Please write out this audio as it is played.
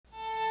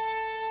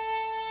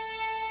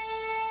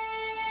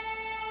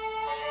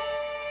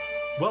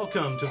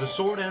Welcome to the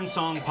Sword and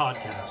Song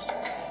Podcast.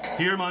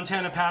 Here,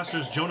 Montana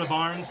pastors Jonah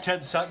Barnes,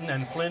 Ted Sutton,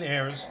 and Flynn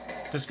Ayers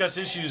discuss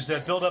issues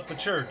that build up the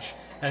church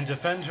and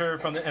defend her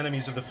from the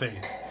enemies of the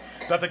faith.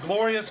 That the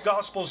glorious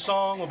gospel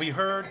song will be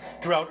heard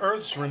throughout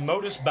Earth's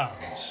remotest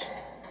bounds.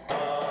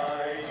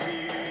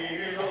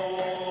 Mighty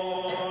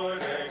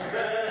Lord,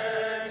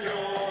 extend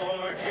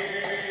your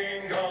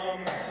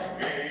kingdom,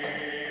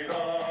 be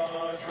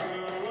the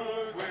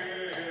truth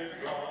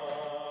with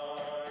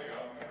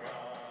triumph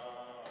crowned.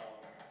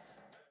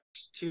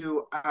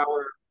 To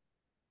our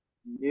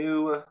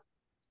new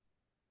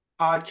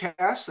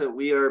podcast that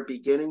we are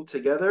beginning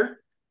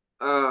together.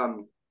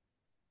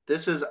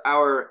 This is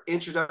our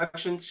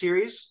introduction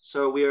series,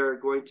 so we are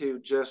going to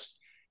just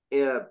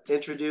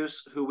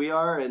introduce who we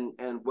are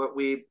and what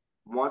we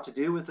want to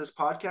do with this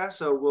podcast.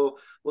 So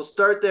we'll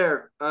start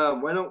there.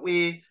 Why don't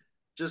we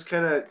just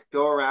kind of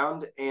go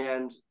around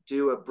and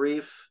do a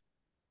brief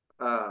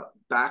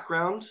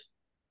background,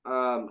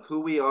 who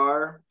we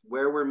are,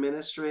 where we're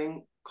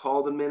ministering,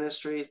 call to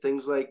ministry,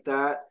 things like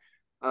that,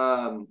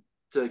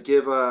 to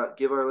give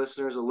our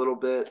listeners a little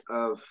bit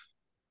of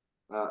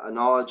a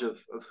knowledge of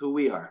who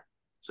we are.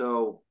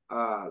 So,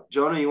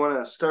 Jonah, you want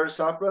to start us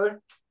off,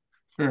 brother?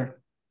 Sure.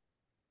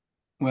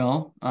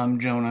 Well, I'm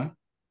Jonah.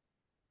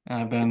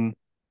 I've been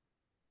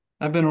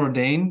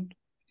ordained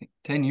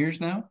 10 years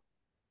now.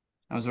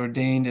 I was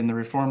ordained in the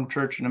Reformed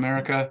Church in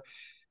America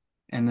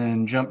and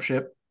then jumped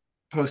ship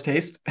post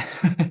haste.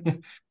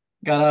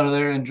 Got out of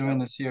there and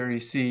joined the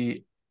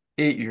CREC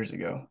 8 years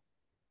ago.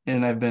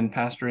 And I've been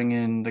pastoring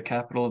in the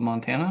capital of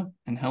Montana,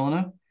 in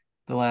Helena,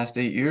 the last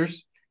 8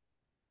 years.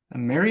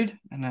 I'm married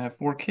and I have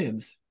 4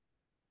 kids.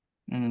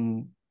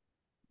 And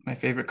my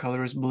favorite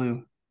color is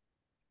blue.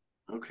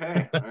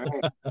 Okay, all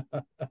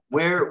right.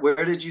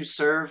 Where did you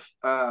serve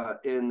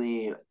in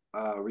the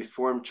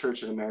Reformed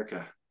Church in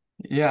America?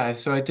 Yeah,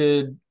 so I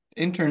did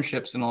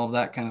internships and all of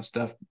that kind of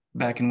stuff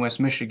back in West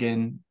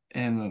Michigan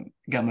and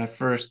got my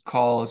first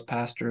call as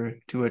pastor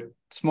to a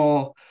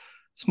small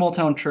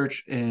town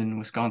church in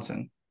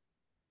Wisconsin.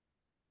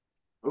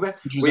 Okay.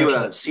 Which was Were you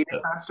actually a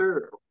senior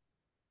pastor?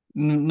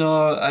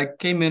 No, I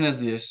came in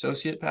as the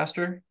associate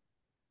pastor,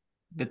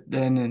 but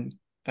then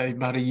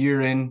about a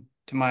year into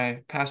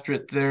my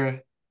pastorate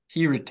there,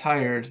 he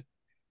retired,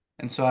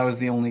 and so I was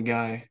the only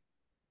guy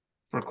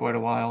for quite a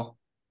while.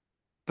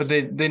 But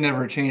they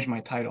never changed my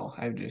title.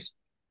 I just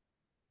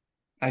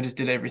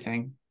did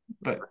everything,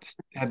 but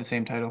had the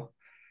same title.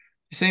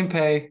 Same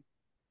pay,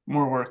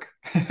 more work.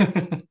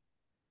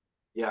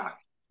 Yeah.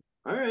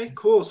 All right,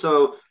 cool.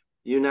 So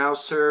you now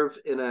serve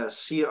in a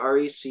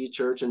CREC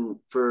church, and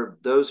for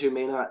those who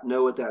may not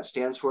know what that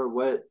stands for,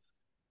 what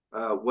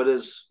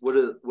does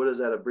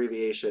that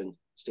abbreviation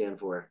stand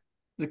for?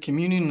 The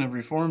Communion of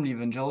Reformed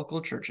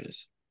Evangelical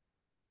Churches.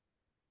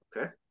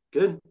 Okay,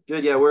 good.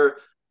 Yeah,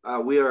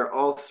 we are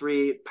all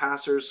 3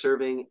 pastors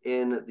serving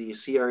in the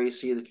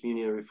CREC, the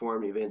Communion of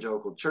Reformed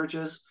Evangelical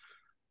Churches.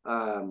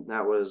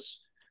 That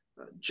was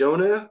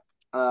Jonah.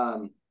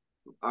 All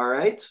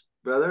right,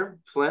 brother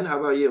Flynn, how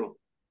about you?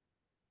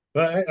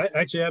 Well, I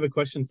actually have a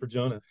question for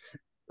Jonah.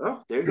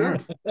 Oh, there you go.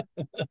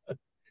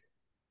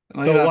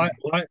 So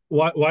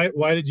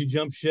why did you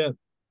jump ship?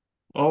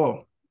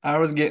 Oh, I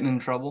was getting in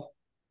trouble.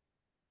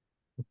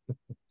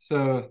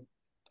 So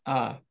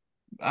I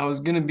was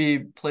going to be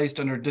placed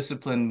under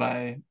discipline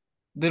by,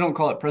 they don't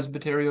call it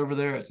presbytery over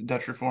there. It's a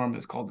Dutch reform.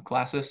 It's called the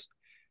classis.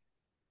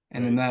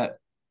 And in that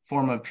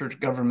form of church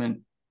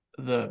government,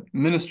 the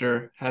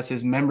minister has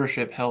his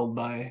membership held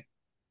by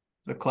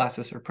the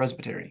classis or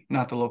presbytery,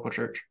 not the local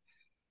church.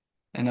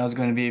 And I was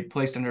going to be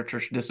placed under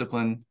church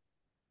discipline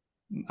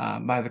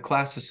by the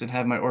classis and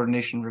have my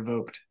ordination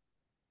revoked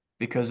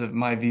because of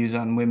my views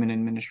on women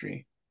in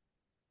ministry,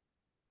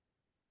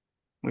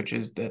 which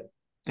is that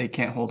they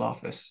can't hold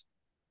office.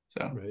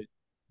 So,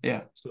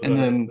 yeah. So and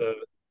then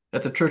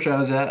at the church I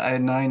was at, I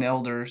had 9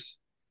 elders,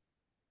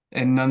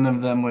 and none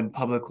of them would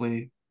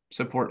publicly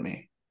support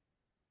me.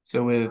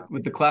 So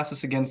with the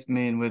classis against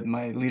me and with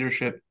my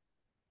leadership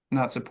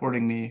not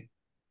supporting me,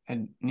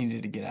 I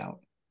needed to get out.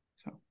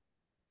 So,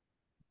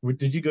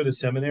 did you go to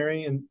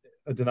seminary, and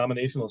a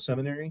denominational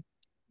seminary?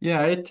 Yeah,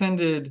 I had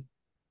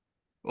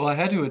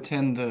to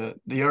attend the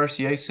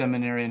RCA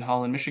seminary in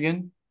Holland,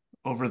 Michigan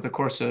over the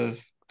course of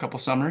a couple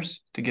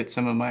summers to get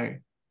some of my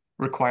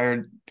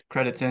required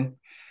credits in.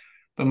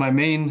 But my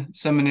main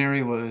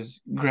seminary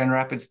was Grand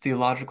Rapids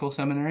Theological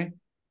Seminary,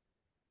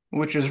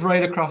 which is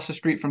right across the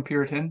street from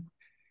Puritan.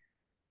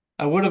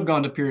 I would have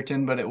gone to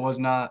Puritan, but it was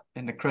not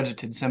an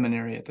accredited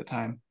seminary at the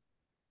time.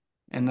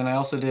 And then I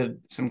also did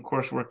some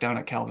coursework down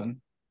at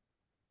Calvin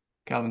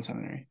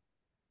Seminary.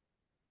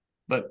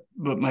 But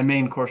my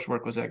main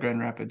coursework was at Grand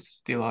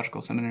Rapids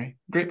Theological Seminary.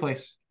 Great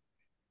place.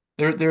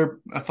 They're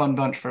a fun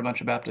bunch for a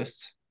bunch of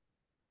Baptists.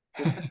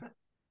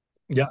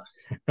 Yeah.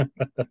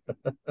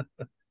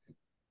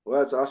 Well,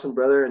 that's awesome,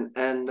 brother.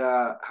 And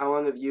how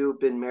long have you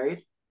been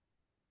married?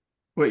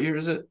 What year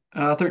is it?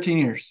 13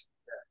 years.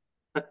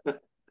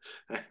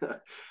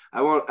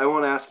 I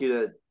won't ask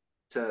you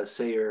to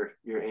say your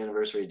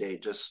anniversary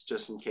date,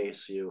 just in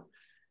case you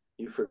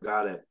You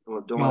forgot it.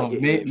 Well, don't Oh, want to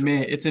get you in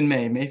trouble. It's in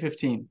May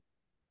 15th.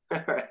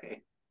 All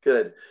right.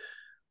 Good.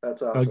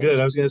 That's Oh, awesome. good.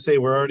 I was going to say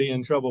we're already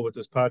in trouble with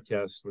this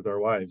podcast with our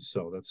wives,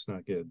 so that's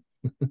not good.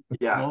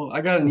 Yeah. Well,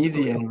 I got an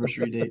easy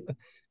anniversary date.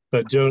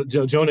 But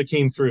Jonah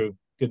came through.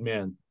 Good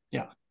man.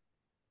 Yeah.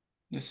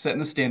 Just setting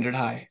the standard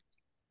high.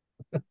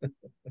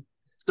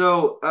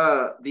 So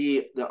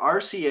the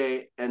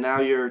RCA and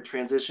now your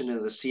transition to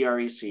the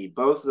CREC,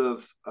 both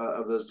of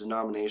those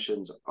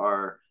denominations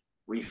are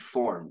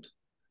Reformed.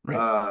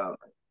 Right.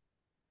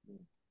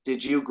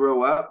 Did you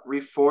grow up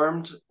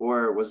Reformed,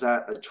 or was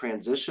that a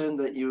transition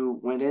that you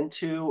went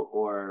into,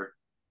 or?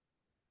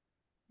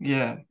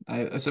 Yeah,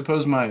 I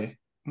suppose my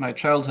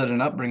childhood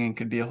and upbringing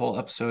could be a whole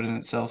episode in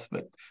itself,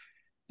 but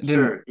it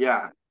didn't. Sure,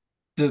 yeah.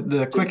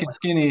 The quick and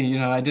skinny,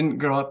 I didn't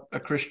grow up a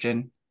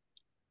Christian,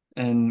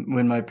 and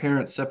when my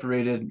parents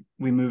separated,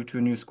 we moved to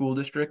a new school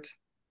district,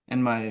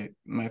 and my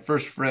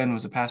first friend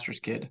was a pastor's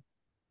kid.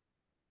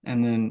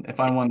 And then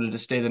if I wanted to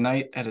stay the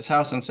night at his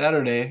house on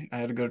Saturday, I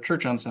had to go to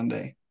church on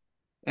Sunday,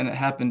 and it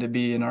happened to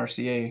be an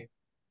RCA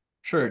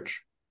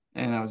church,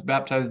 and I was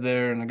baptized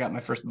there, and I got my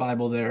first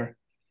Bible there.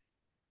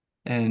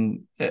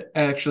 And it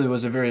actually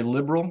was a very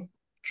liberal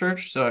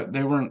church, so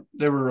they were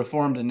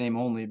Reformed in name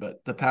only,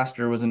 but the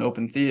pastor was an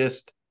open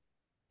theist,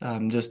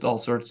 just all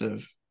sorts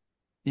of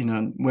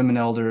women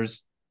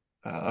elders,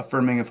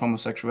 affirming of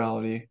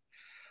homosexuality,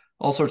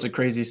 all sorts of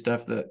crazy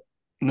stuff that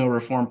no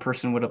Reformed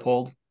person would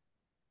uphold.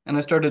 And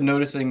I started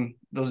noticing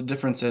those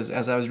differences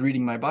as I was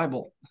reading my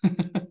Bible.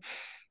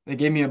 They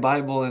gave me a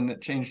Bible and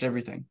it changed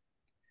everything.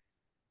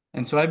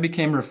 And so I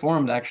became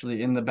Reformed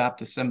actually in the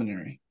Baptist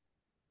seminary,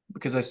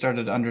 because I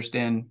started to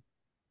understand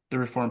the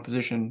Reformed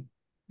position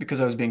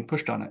because I was being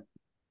pushed on it.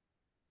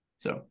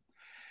 So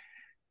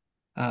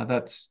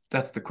that's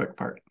the quick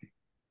part.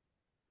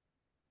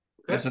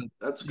 Okay, So,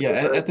 that's cool.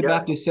 yeah, at the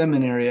Baptist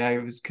seminary, I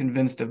was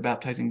convinced of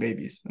baptizing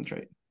babies. That's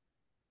right.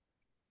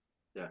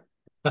 Yeah.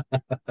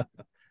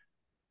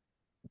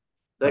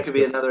 That could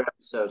be another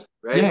episode,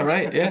 right? Yeah,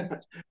 right. Yeah.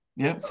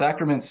 Yeah.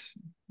 Sacraments.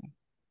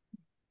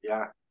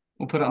 Yeah.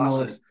 We'll put it on the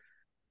list.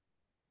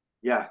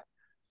 Yeah.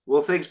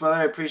 Well, thanks, brother.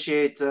 I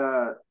appreciate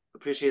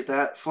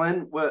that.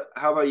 Flynn,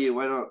 how about you?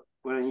 Why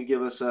don't you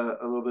give us a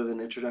little bit of an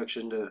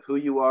introduction to who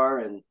you are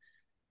and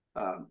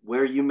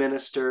where you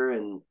minister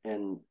and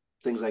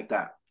things like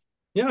that?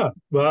 Yeah.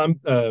 Well,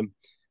 I'm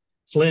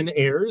Flynn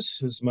Ayers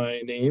is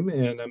my name,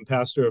 and I'm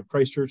pastor of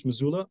Christ Church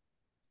Missoula,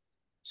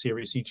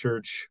 CREC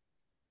Church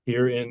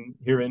here in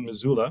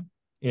Missoula.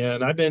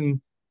 And I've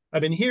been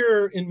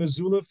here in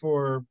Missoula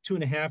for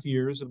 2.5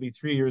 years. It'll be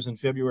 3 years in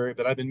February,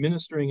 but I've been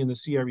ministering in the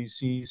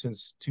CREC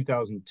since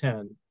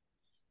 2010,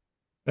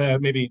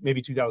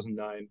 maybe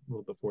 2009, a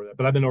little before that.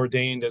 But I've been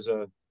ordained as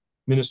a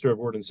minister of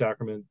Word and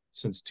Sacrament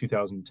since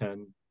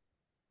 2010,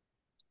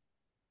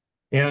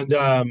 and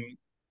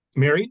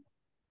married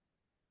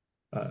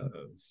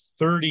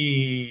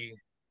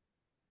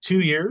 32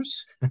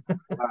 years.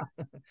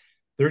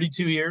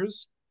 32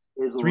 years.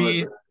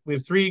 We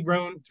have three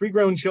grown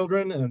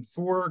children and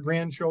 4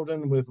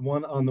 grandchildren, with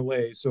 1 on the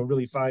way. So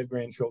really 5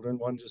 grandchildren.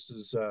 One just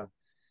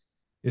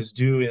is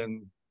due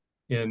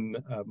in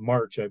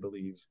March, I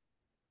believe.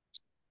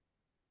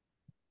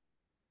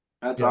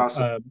 That's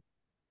awesome.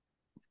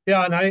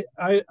 Yeah, and I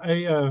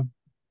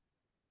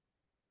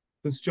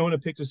since Jonah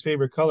picked his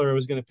favorite color, I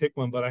was going to pick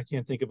one, but I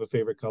can't think of a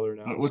favorite color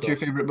now. What's your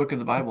favorite book of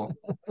the Bible?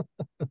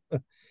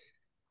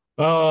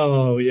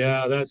 Oh,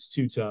 yeah, that's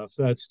too tough.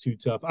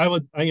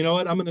 You know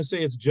what? I'm going to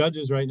say it's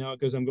Judges right now,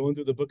 because I'm going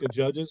through the book of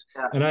Judges,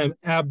 and I'm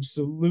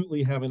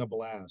absolutely having a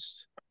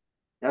blast.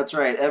 That's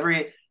right.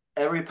 Every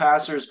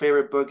pastor's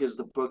favorite book is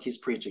the book he's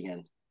preaching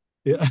in.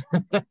 Yeah.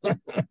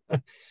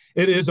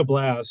 It is a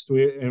blast.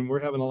 We're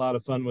having a lot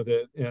of fun with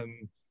it.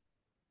 And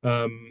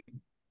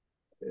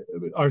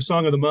our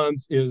song of the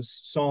month is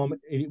Psalm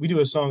 80. We do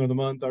a song of the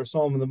month. Our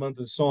Psalm of the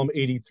month is Psalm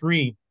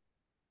 83,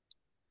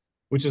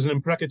 which is an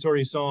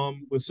imprecatory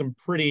psalm with some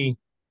pretty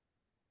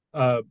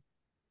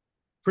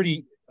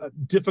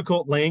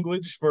difficult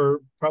language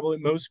for probably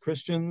most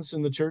Christians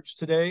in the church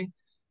today.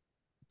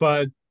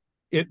 But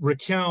it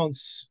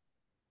recounts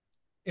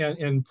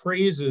and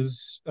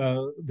praises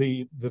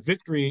the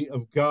victory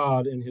of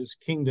God and his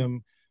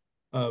kingdom,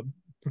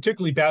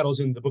 particularly battles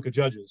in the book of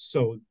Judges.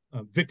 So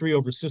victory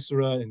over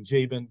Sisera and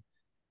Jabin,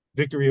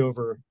 victory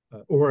over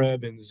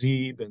Oreb and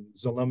Zeb and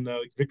Zalmunna,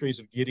 victories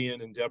of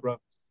Gideon and Deborah.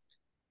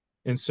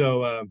 And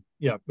so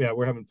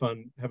we're having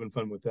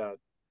fun with that.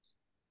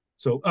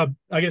 So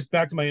I guess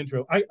back to my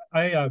intro.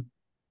 I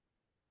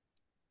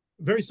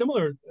very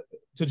similar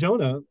to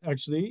Jonah,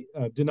 actually,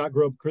 did not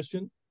grow up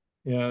Christian.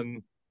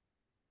 And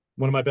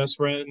one of my best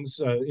friends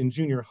in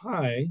junior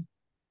high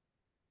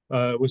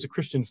was a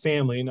Christian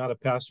family, not a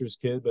pastor's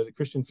kid, but a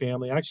Christian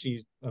family.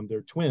 Actually,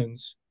 they're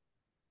twins.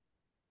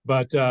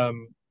 But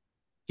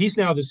he's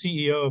now the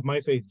CEO of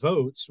My Faith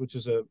Votes, which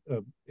is a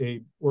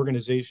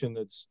organization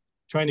that's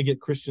trying to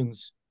get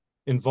Christians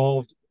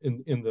involved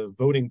in the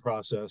voting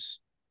process.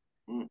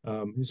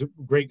 He's a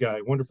great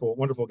guy,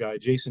 wonderful guy,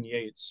 Jason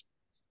Yates.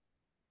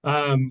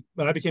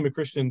 But I became a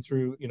Christian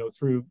through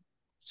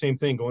same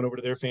thing, going over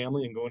to their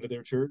family and going to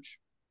their church.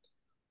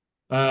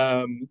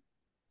 I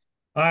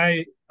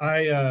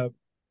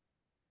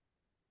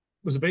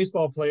was a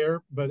baseball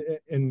player, but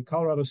in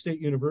Colorado State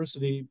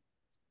University,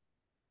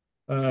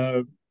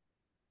 the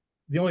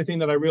only thing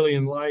that I really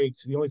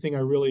liked, the only thing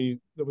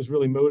that was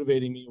really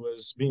motivating me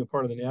was being a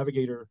part of the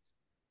Navigator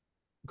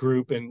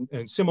group,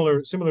 and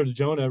similar to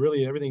Jonah,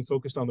 really everything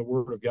focused on the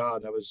Word of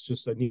God. I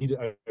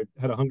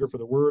had a hunger for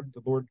the Word.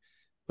 The Lord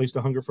placed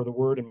a hunger for the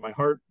Word in my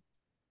heart,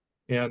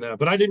 and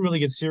but I didn't really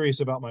get serious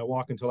about my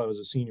walk until I was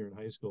a senior in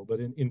high school. But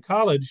in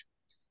college,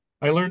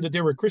 I learned that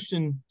there were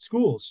Christian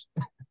schools.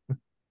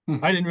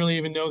 I didn't really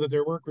even know that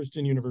there were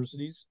Christian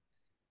universities,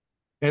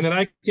 and that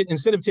I could,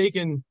 instead of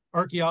taking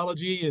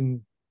archaeology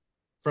and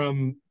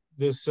from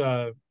this,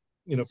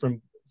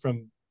 from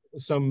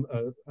some,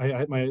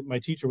 my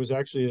teacher was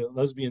actually a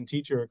lesbian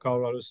teacher at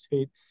Colorado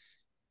State,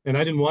 and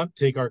I didn't want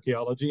to take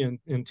archaeology, and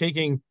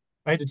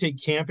I had to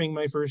take camping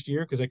my first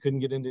year because I couldn't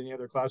get into any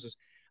other classes.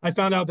 I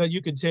found out that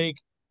you could take.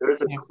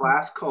 There's a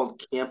class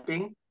called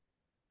camping.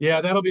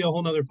 Yeah, that'll be a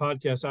whole nother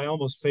podcast. I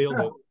almost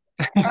failed it.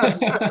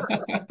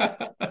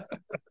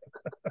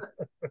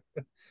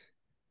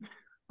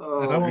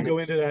 I won't go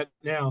into that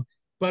now,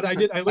 but I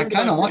did. I learned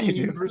about Christian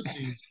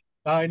universities.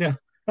 I know.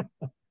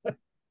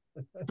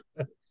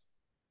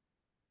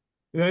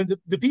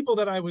 The people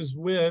that I was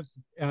with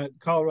at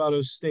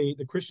Colorado State,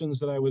 the Christians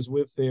that I was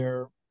with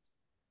there,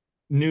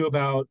 knew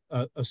about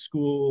a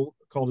school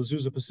called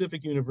Azusa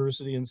Pacific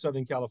University in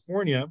Southern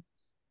California,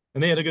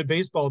 and they had a good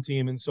baseball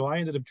team. And so I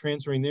ended up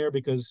transferring there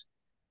because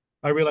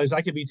I realized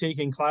I could be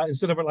taking class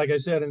instead of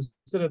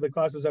the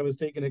classes I was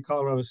taking at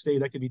Colorado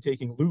State, I could be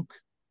taking Luke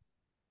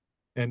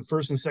and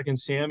 1st and 2nd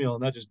Samuel,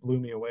 and that just blew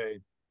me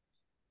away.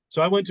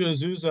 So I went to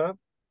Azusa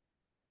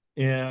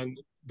and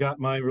got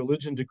my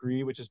religion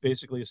degree, which is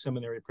basically a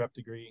seminary prep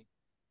degree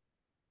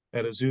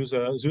at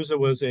Azusa. Azusa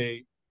was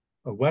a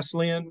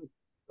Wesleyan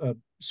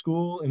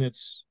school in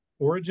its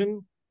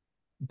origin,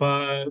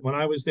 but when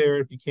I was there,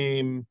 it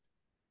became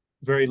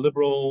very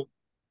liberal,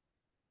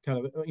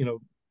 kind of,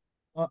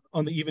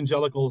 on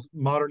the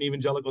modern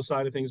evangelical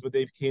side of things, but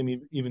they became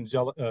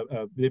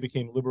they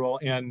became liberal.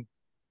 And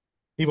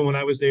even when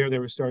I was there, they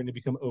were starting to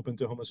become open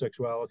to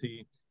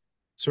homosexuality,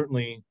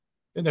 certainly.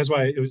 And that's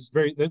why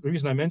the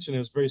reason I mentioned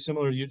it is very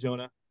similar to you,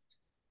 Jonah.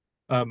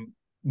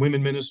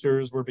 Women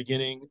ministers were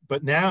beginning,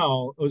 but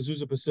now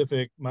Azusa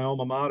Pacific, my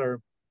alma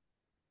mater,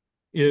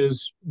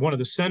 is one of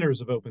the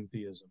centers of open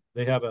theism.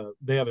 They have a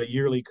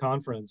yearly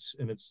conference,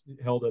 and it's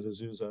held at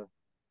Azusa.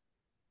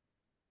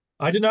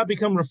 I did not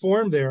become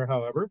Reformed there,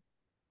 however.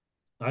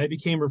 I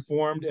became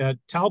Reformed at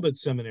Talbot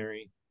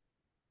Seminary,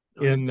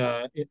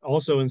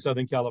 also in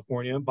Southern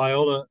California,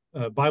 Biola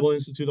Bible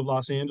Institute of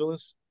Los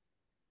Angeles,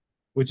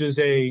 which is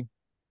a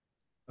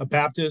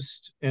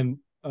Baptist and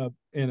a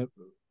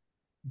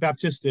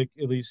Baptistic,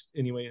 at least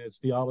anyway, in its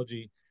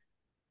theology,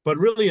 but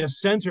really a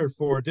center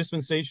for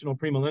dispensational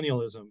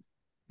premillennialism.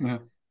 Yeah.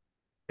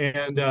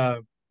 And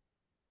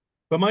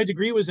but my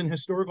degree was in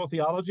historical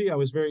theology. I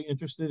was very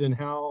interested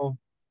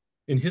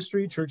in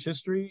history, church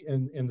history,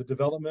 and the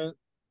development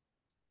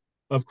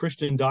of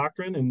Christian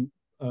doctrine. And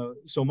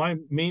so my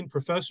main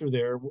professor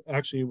there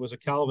actually was a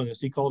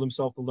Calvinist. He called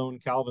himself the lone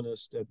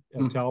Calvinist at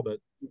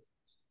Talbot.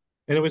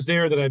 And it was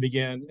there that I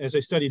began, as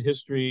I studied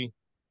history,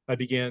 I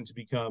began to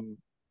become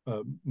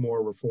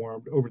more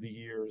Reformed over the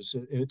years.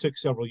 And it took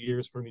several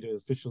years for me to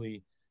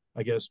officially,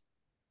 I guess,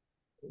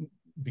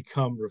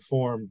 become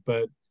Reformed.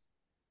 But,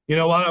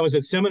 while I was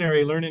at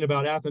seminary learning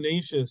about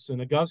Athanasius and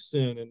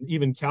Augustine and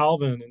even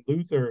Calvin and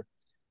Luther,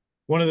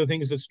 one of the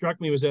things that struck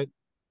me was that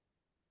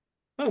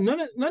none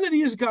of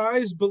these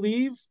guys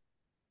believe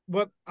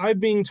what I'm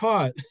being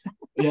taught.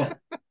 Yeah.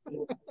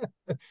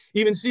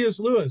 Even C.S.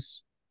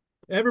 Lewis.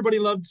 Everybody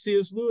loved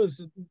C.S.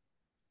 Lewis,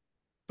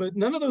 but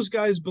none of those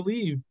guys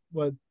believe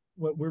what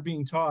we're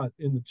being taught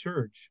in the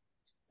church,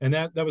 and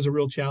that was a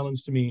real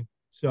challenge to me.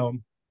 So,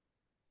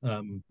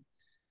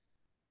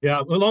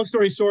 yeah. Well, long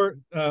story short,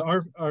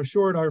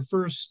 our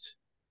first,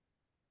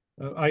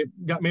 I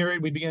got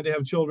married, we began to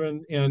have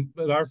children,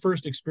 but our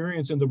first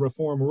experience in the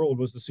Reform world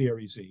was the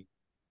CREC.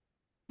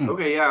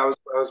 Okay, yeah, I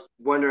was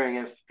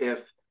wondering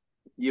if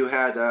you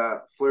had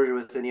flirted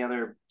with any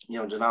other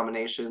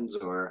denominations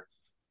or.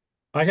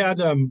 I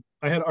had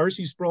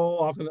R.C. Sproul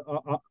often.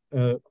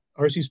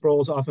 R.C.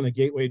 Sproul is often a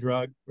gateway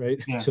drug, right?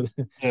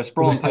 Yeah,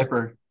 Sproul and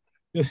Piper.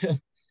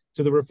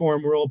 To the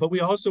Reform world, but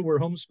we also were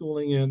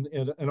homeschooling,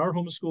 and our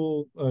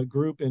homeschool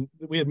group, and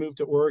we had moved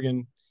to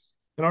Oregon,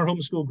 and our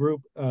homeschool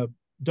group,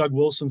 Doug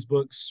Wilson's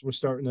books were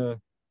starting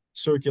to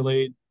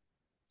circulate,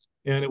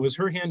 and it was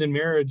Her Hand in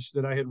Marriage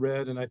that I had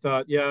read, and I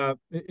thought, yeah,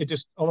 it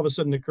just all of a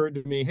sudden occurred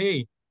to me,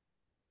 hey,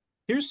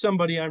 here's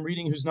somebody I'm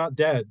reading who's not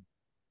dead.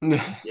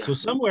 Yeah. So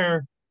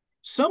somewhere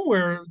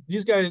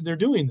these guys, they're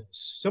doing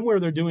this. Somewhere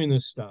they're doing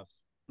this stuff.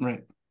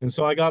 Right. And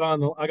so I got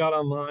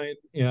online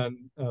and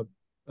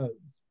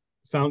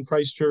found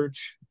Christ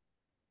Church,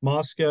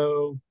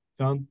 Moscow.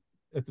 Found,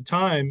 at the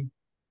time,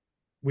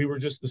 we were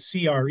just the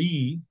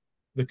CRE,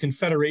 the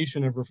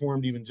Confederation of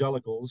Reformed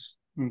Evangelicals.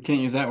 You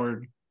can't use that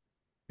word.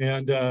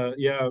 And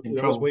yeah, In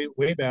that was trouble.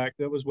 way back.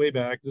 That was way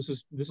back. This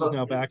is Well,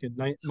 now back in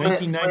Flynn,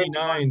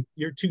 1999,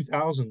 year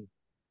 2000.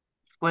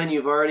 Flynn,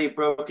 you've already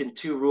broken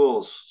two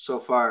rules so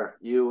far.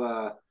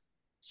 You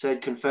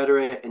said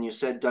Confederate and you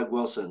said Doug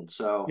Wilson.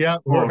 So Yeah,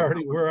 Oh,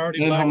 we're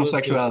already and blacklisted.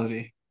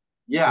 homosexuality.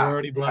 We're yeah,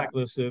 already yeah.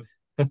 blacklisted.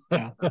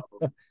 Yeah.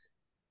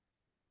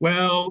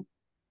 Well,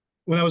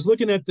 when I was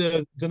looking at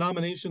the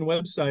denomination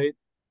website,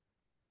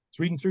 I was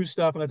reading through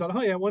stuff, and I thought,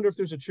 oh yeah, I wonder if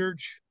there's a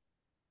church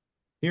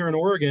here in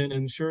Oregon.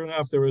 And sure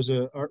enough, there was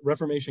a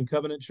Reformation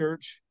Covenant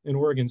Church in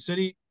Oregon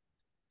City.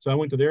 So I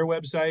went to their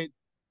website,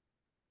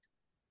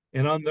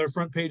 and on their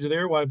front page of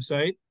their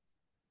website,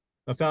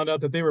 I found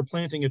out that they were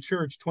planting a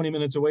church 20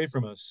 minutes away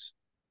from us.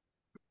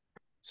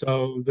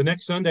 So the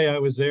next Sunday I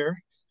was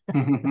there,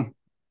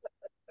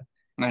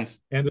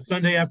 Nice. and the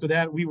Sunday after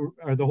that,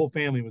 the whole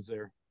family was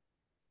there.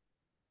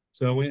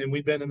 So and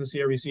we've been in the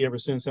CREC ever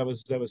since. That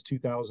was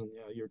 2000,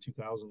 yeah, year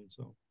 2000.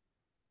 So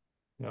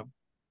yeah,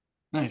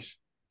 Nice.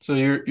 So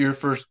your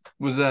first,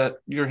 was that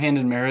Your Hand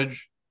in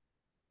Marriage?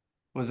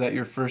 Was that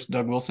your first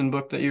Doug Wilson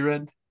book that you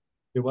read?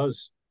 it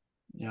was.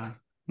 Yeah.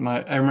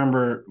 I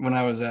remember when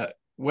I was at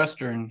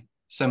Western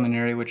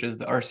Seminary, which is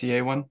the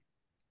RCA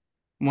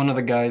one of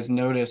the guys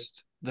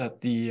noticed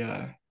that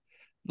the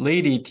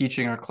lady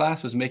teaching our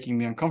class was making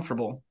me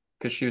uncomfortable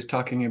because she was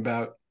talking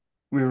about,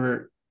 we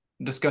were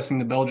discussing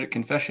the Belgic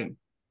Confession,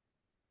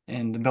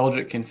 and the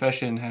Belgic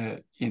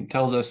Confession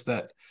tells us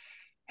that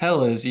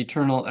hell is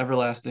eternal,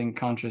 everlasting,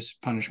 conscious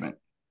punishment.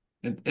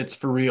 It's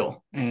for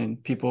real,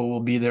 and people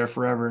will be there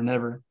forever and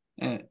ever,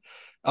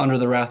 under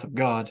the wrath of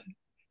God.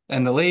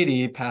 And the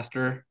lady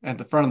pastor at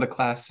the front of the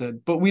class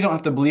said, "But we don't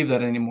have to believe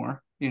that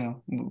anymore,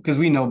 because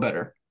we know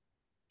better."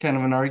 Kind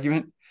of an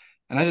argument.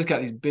 And I just got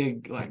these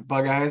big like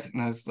bug eyes,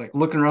 and I was like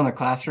looking around the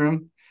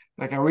classroom,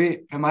 like,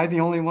 am I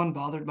the only one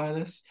bothered by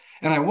this?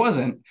 And I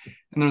wasn't.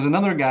 And there was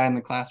another guy in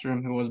the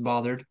classroom who was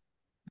bothered.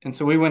 And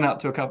so we went out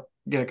to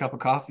get a cup of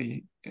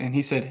coffee, and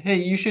he said,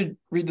 "Hey, you should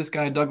read this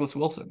guy, Douglas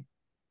Wilson."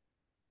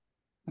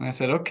 And I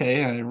said,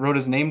 "Okay." And I wrote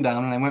his name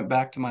down, and I went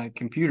back to my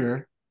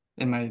computer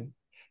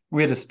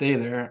we had to stay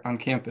there on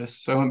campus.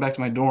 So I went back to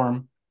my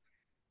dorm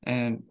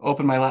and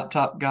opened my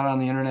laptop, got on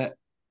the internet,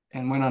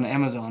 and went on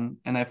Amazon,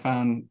 and I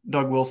found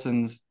Doug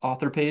Wilson's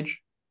author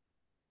page.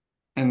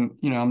 And,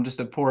 I'm just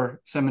a poor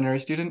seminary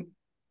student.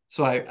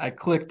 So I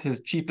clicked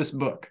his cheapest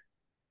book,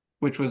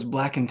 which was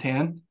Black and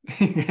Tan.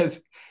 Do you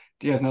guys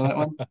know that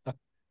one?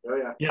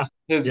 Oh yeah.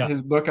 Yeah,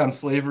 His book on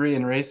slavery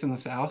and race in the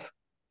South.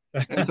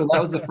 And so that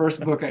was the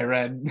first book I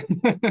read.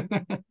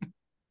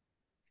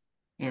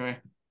 Anyway.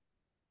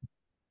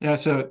 Yeah,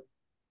 so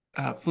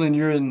Flynn,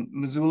 you're in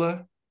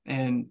Missoula,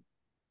 and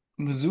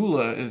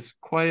Missoula is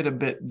quite a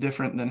bit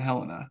different than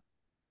Helena,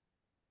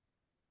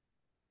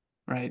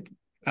 right?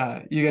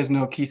 You guys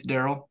know Keith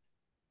Darrell,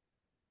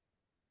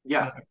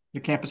 Yeah. the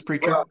campus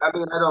preacher? Well, I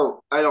mean,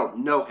 I don't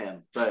know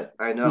him, but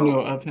I You know know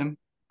of him?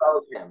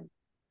 of him.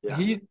 Yeah.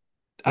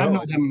 I've No.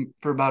 known him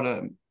for about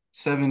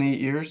 7-8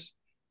 years,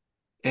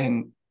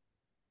 and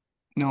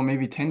no,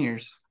 maybe 10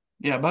 years.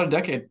 Yeah, about a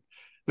decade.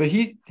 But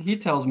he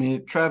tells me,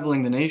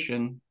 traveling the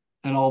nation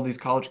and all these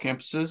college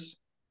campuses,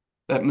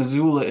 that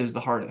Missoula is the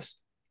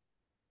hardest.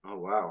 Oh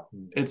wow.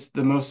 It's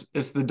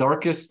the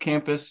darkest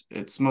campus.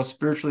 It's most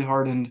spiritually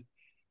hardened.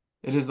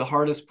 It is the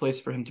hardest place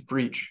for him to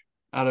preach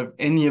out of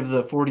any of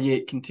the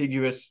 48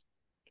 contiguous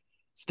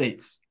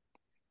states.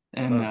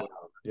 And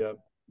Yeah.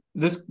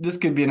 this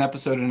could be an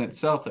episode in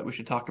itself that we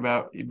should talk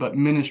about, but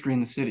ministry in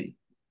the city.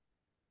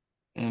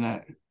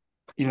 And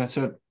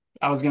so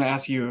I was going to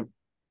ask you,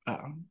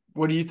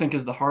 what do you think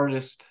is the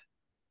hardest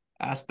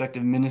aspect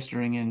of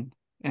ministering in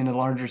a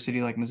larger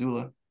city like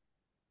Missoula?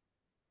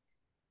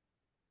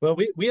 Well,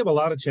 we have a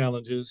lot of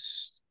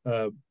challenges,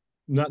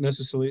 not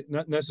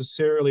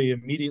necessarily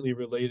immediately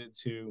related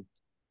to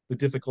the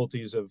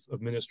difficulties of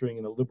ministering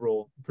in a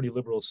pretty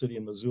liberal city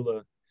in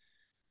Missoula,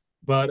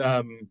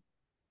 but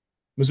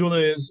Missoula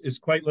is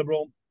quite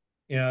liberal,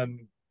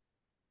 and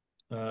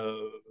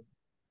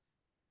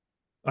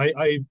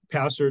I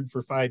pastored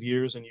for 5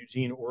 years in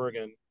Eugene,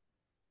 Oregon,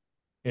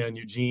 and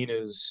Eugene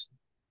is,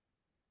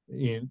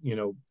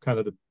 kind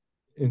of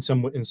in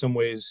some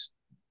ways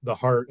the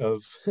heart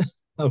of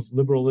of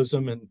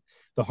liberalism and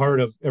the heart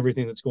of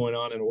everything that's going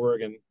on in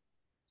Oregon.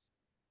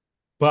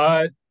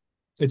 But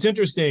it's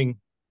interesting,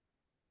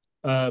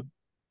 and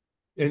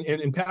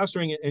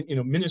pastoring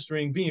and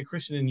ministering, being a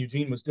Christian in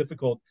Eugene was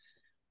difficult.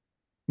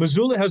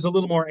 Missoula has a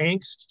little more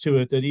angst to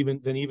it than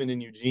even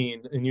in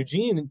Eugene. In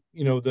Eugene,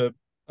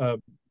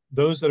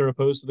 those that are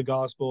opposed to the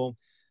gospel,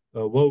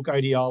 woke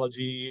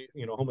ideology,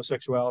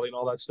 homosexuality and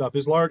all that stuff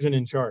is large and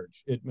in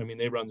charge.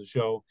 They run the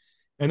show,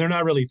 and they're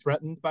not really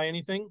threatened by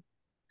anything.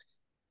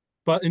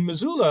 But in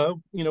Missoula,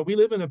 we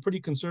live in a pretty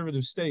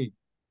conservative state,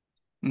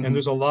 and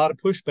there's a lot of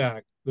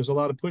pushback.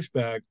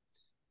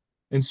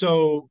 And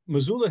so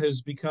Missoula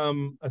has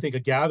become, I think, a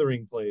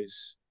gathering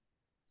place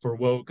for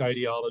woke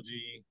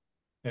ideology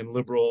and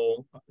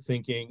liberal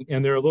thinking.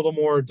 And they're a little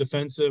more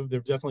defensive. They're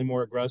definitely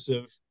more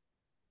aggressive.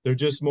 They're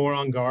just more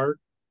on guard.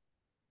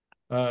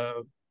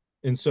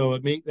 and so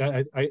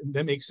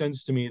that makes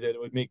sense to me that it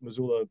would make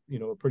Missoula,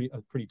 a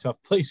pretty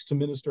tough place to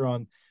minister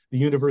on the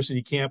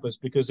university campus,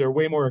 because they're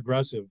way more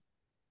aggressive.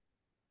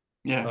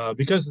 Yeah.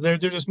 Because they're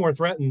just more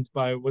threatened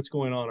by what's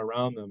going on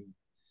around them.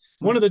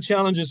 One Right. of the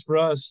challenges for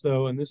us,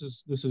 though, and this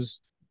is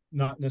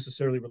not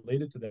necessarily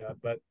related to that,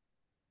 but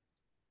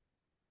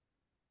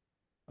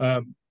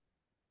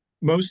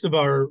most of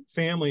our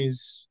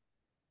families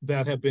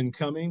that have been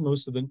coming,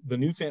 most of the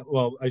new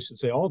well, I should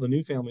say all the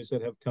new families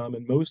that have come,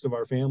 and most of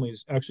our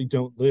families actually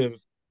don't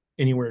live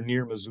anywhere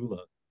near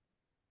Missoula.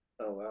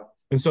 Oh, wow.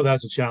 And so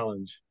that's a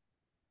challenge.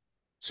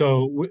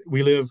 So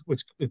we live,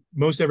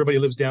 most everybody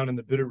lives down in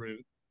the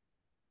Bitterroot,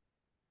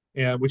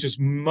 and which is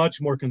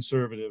much more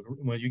conservative.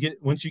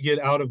 Once you get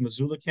out of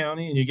Missoula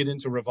County and you get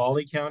into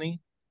Ravalli County,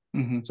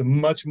 Mm-hmm. it's a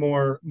much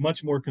more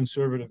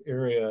conservative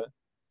area.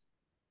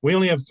 We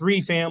only have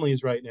 3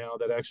 families right now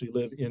that actually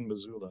live in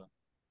Missoula.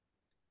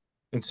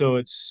 And so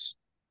it's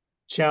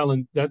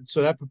challenge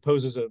that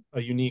proposes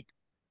a unique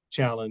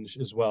challenge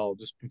as well,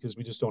 just because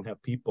we just don't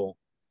have people,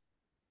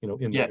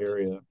 in Yet. the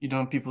area. You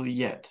don't have people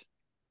yet.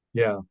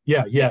 Yeah.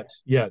 Yet.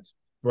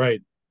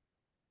 Right.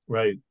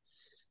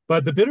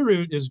 But the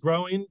Bitterroot is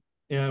growing,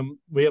 and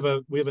we have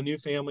a new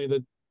family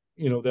that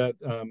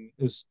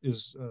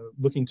is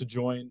looking to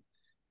join,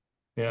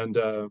 and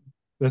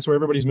that's where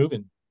everybody's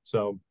moving.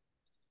 So,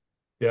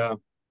 yeah.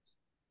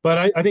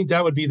 But I think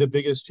that would be the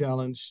biggest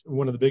challenge,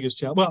 one of the biggest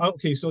challenge. Well,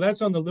 okay, so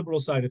that's on the liberal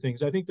side of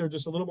things. I think they're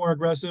just a little more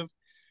aggressive.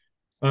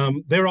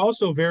 They're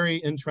also very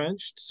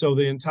entrenched. So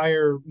the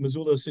entire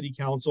Missoula City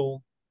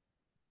Council,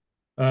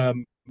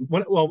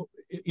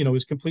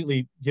 is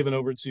completely given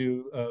over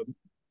to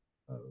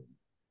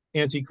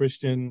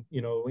anti-Christian,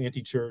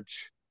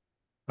 anti-church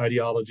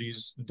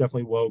ideologies,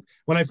 definitely woke.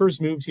 When I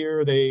first moved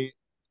here, they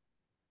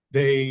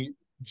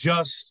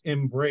just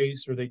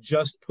embraced, or they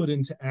just put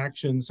into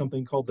action,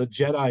 something called the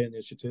JEDI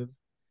Initiative.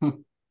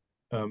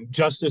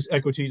 Justice,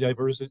 Equity,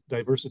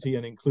 Diversity,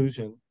 and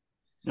Inclusion.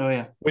 Oh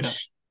yeah.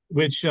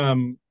 Which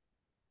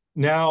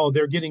now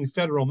they're getting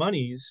federal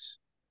monies.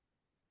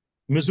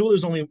 Missoula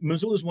is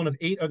one of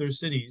 8 other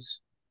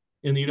cities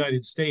in the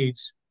United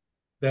States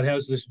that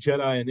has this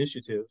JEDI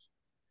initiative,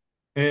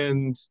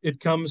 and it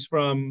comes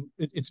from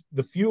it's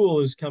the fuel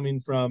is coming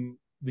from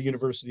the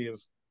University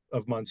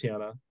of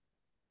Montana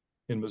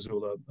in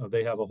Missoula.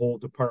 They have a whole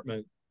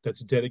department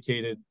that's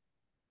dedicated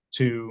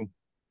to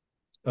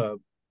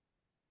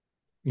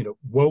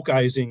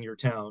wokeizing your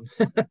town,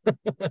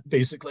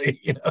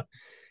 basically,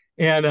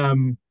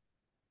 and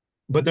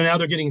but now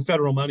they're getting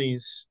federal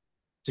monies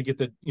to get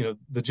the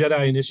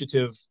JEDI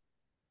initiative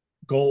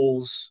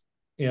goals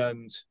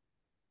and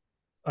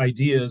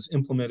ideas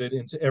implemented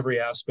into every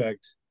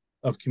aspect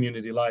of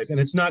community life. And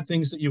it's not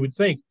things that you would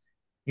think,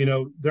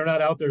 they're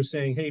not out there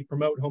saying, hey,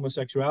 promote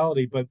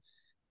homosexuality, but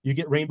you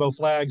get rainbow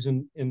flags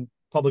in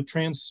public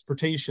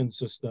transportation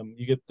system.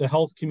 You get the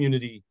health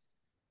community,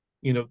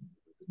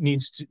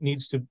 needs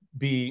to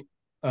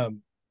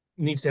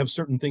have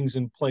certain things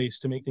in place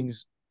to make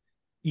things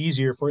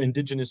easier for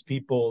indigenous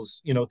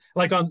peoples,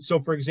 so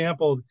for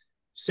example,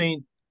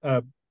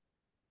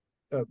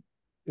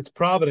 it's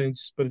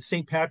Providence, but it's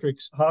St.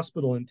 Patrick's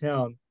Hospital in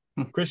town,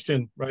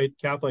 Christian, right?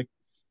 Catholic.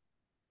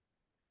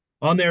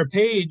 On their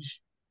page,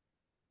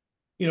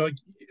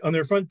 on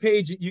their front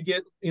page, you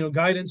get,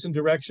 guidance and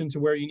direction to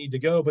where you need to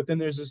go. But then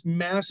there's this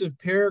massive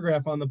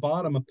paragraph on the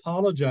bottom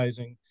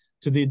apologizing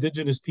to the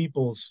indigenous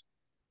peoples,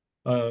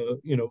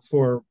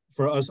 for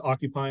us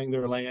occupying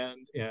their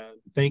land, and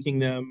thanking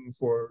them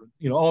for,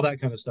 all that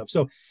kind of stuff.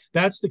 So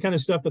that's the kind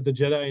of stuff that the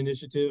JEDI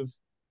initiative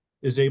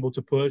is able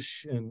to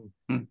push and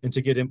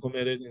to get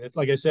implemented. And it's,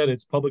 like I said,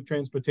 it's public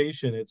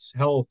transportation, it's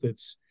health,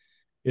 it's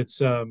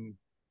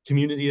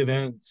community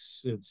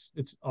events,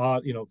 it's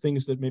odd,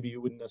 things that maybe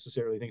you wouldn't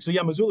necessarily think. So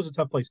yeah, Missoula is a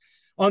tough place.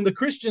 On the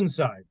Christian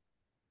side,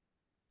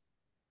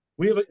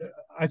 we have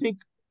I think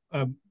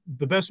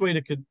the best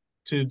way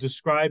to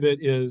describe it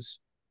is,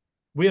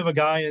 we have a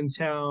guy in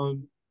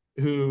town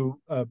who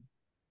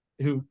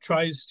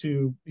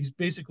he's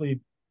basically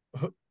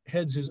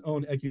heads his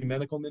own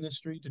ecumenical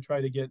ministry to try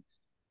to get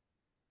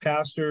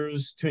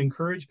pastors, to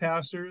encourage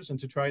pastors, and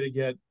to try to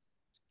get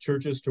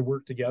churches to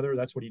work together.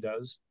 That's what he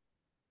does.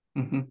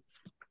 Mm-hmm.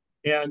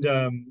 And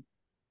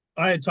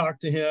I had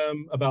talked to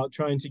him about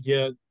trying to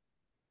get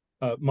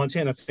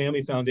Montana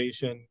Family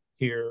Foundation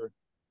here.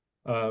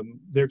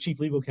 Their chief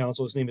legal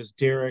counsel, his name is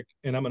Derek,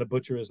 and I'm going to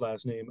butcher his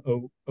last name,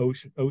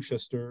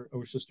 Oshester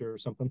or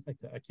something like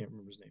that. I can't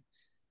remember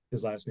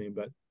his last name,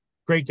 but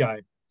great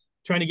guy.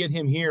 Trying to get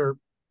him here,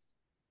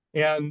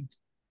 and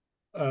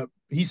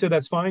he said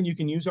that's fine. You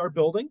can use our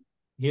building.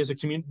 He has a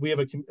community. We have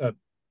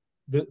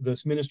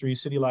this ministry,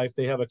 City Life.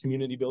 They have a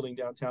community building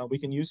downtown. We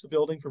can use the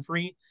building for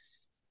free.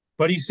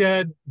 But he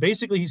said,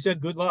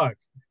 good luck.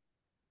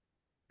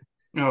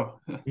 Oh.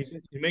 He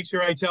said, make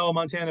sure I tell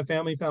Montana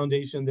Family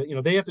Foundation that,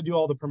 they have to do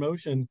all the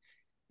promotion,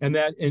 and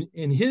that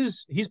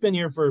he's been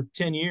here for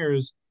 10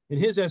 years. In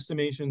his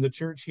estimation, the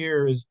church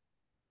here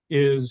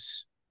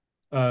is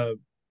and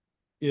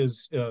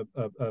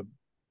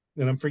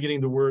I'm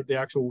forgetting the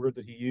actual word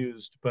that he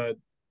used, but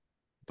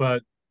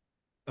but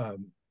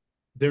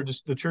they're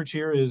just, the church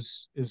here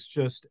is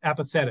just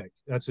apathetic.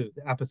 That's it,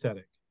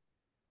 apathetic,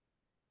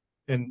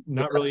 and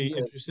not really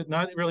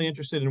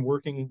interested in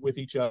working with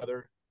each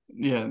other.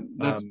 Yeah,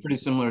 that's pretty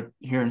similar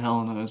here in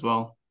Helena as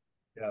well.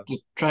 Yeah,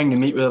 just trying to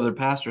meet with other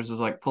pastors is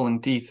like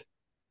pulling teeth.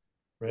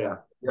 Yeah,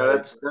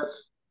 right.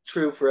 that's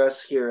true for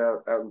us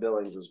here out in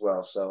Billings as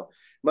well. So,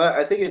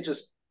 I think it's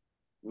just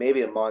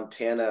maybe a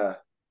Montana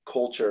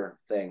culture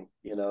thing.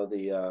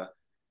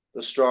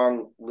 The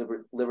strong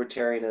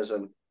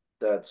libertarianism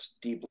that's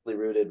deeply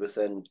rooted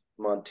within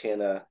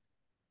Montana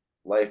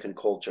life and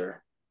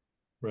culture.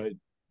 Right.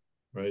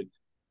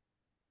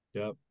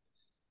 Yeah.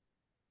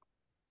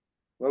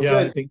 Well, Yeah,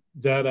 good. I think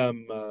that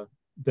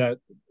that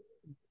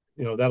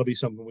that'll be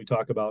something we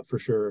talk about for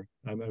sure.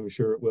 I'm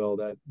sure it will.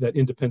 That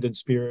independent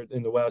spirit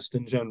in the West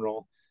in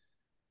general,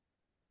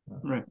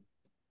 Right.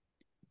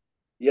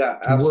 Yeah,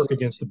 can absolutely. work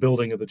against the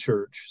building of the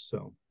church.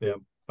 So yeah.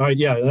 All right.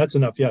 Yeah, that's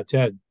enough. Yeah,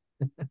 Ted.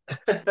 We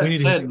need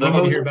to Ted,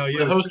 hear about the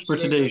you. host for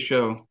today's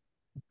show.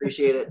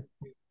 Appreciate it.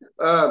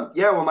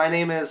 Well, my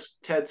name is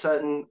Ted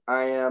Sutton.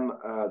 I am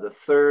the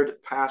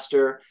third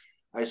pastor.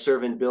 I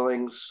serve in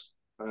Billings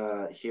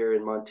here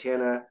in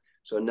Montana.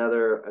 So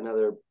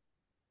another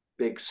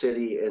big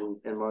city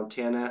in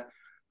Montana.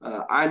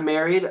 I'm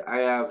married.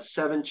 I have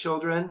 7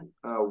 children,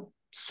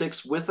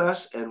 6 with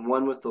us and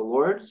 1 with the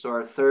Lord. So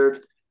our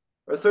third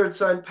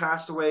son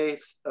passed away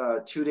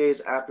 2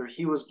 days after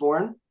he was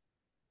born.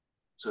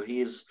 So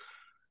he's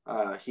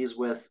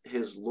with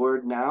his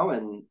Lord now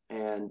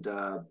and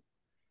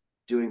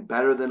doing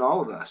better than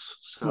all of us.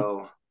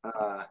 So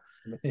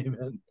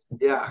Amen.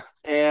 yeah,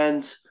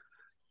 and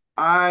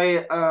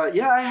I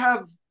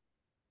have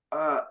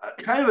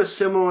kind of a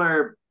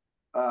similar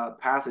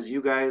path as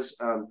you guys.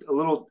 A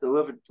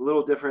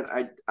little different.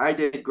 I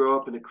did grow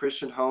up in a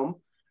Christian home.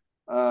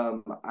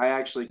 I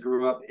actually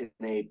grew up in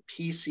a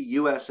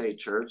PCUSA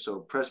church,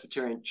 so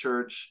Presbyterian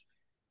Church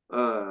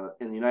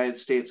in the United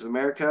States of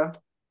America.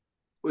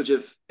 Which,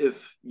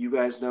 if you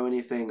guys know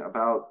anything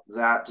about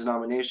that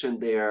denomination,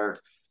 they are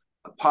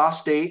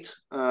apostate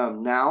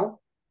now.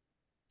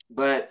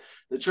 But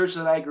the church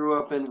that I grew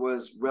up in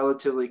was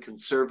relatively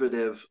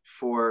conservative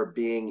for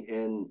being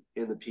in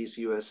the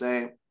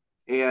PCUSA,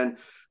 and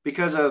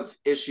because of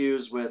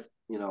issues with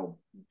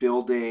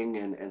building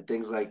and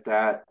things like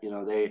that,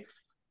 they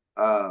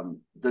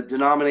the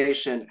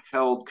denomination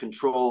held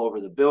control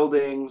over the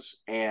buildings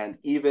and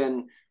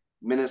even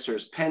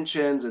ministers'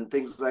 pensions and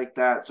things like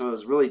that. So it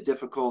was really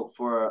difficult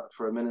for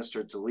a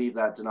minister to leave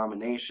that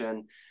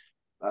denomination.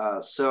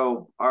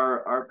 So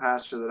our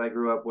pastor that I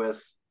grew up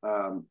with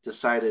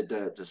decided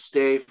to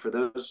stay for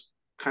those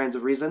kinds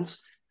of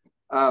reasons.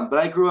 But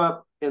I grew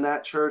up in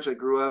that church. I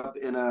grew up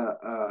in a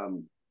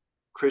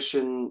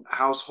Christian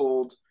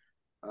household.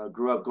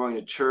 Grew up going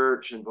to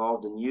church,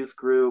 involved in youth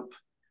group,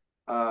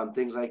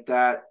 things like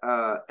that.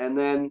 And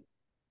then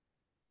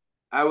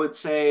I would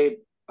say,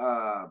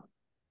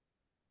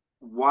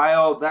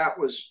 while that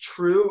was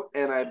true,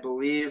 and I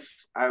believe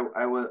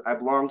I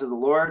belonged to the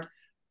Lord,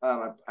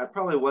 I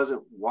probably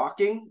wasn't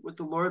walking with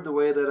the Lord the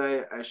way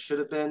that I should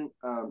have been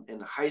in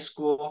high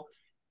school.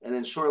 And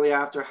then shortly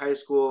after high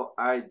school,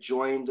 I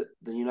joined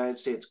the United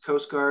States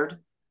Coast Guard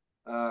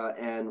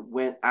and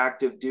went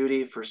active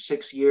duty for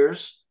 6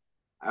 years.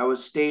 I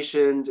was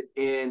stationed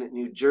in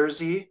New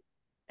Jersey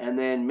and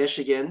then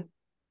Michigan.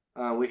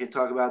 We can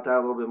talk about that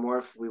a little bit more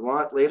if we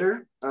want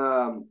later.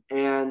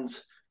 And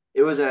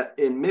it was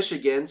in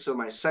Michigan, so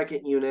my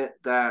second unit,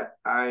 that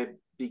I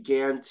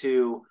began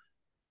to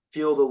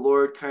feel the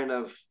Lord kind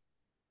of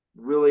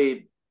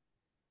really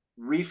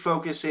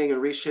refocusing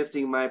and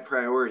reshifting my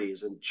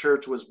priorities, and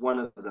church was one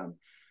of them.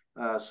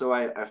 So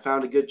I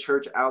found a good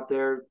church out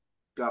there,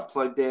 got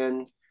plugged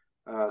in,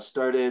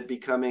 started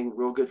becoming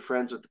real good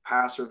friends with the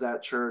pastor of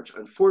that church.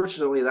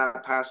 Unfortunately,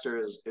 that pastor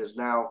is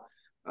now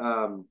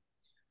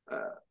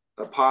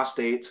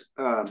apostate,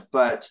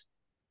 but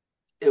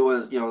it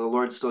was, the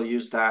Lord still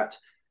used that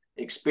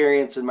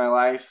experience in my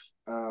life,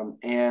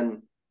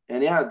 and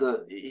yeah,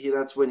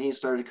 that's when he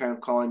started kind of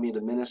calling me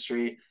to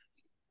ministry.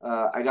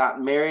 I got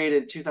married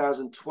in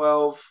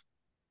 2012,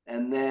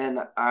 and then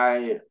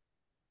I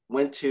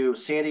went to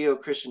San Diego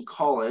Christian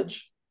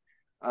College,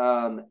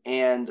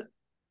 and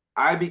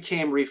I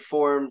became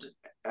reformed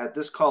at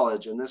this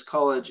college, and this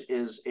college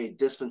is a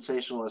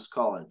dispensational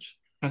college.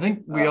 I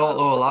think we all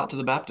owe a lot to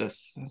the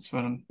Baptists. That's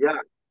what I'm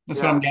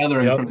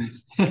gathering from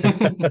this.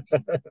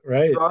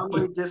 Right.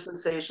 Strongly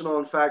dispensational.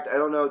 In fact, I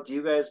don't know. Do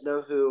you guys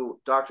know who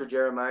Dr.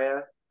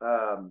 Jeremiah?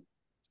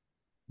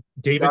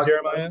 David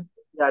Jeremiah?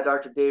 Yeah,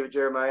 Dr. David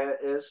Jeremiah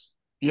is.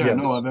 Yeah,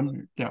 Yes. no, I've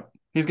been. Yeah,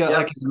 he's got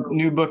like a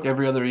new book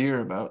every other year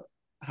about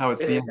how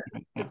it's the end.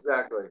 Yeah.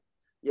 Exactly.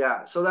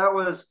 Yeah. So that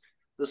was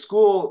the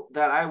school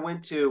that I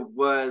went to,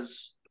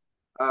 was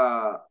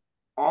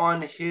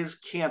on his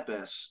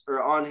campus,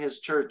 or on his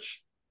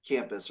church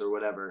campus or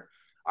whatever.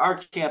 Our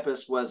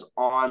campus was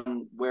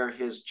on where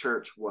his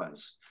church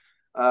was.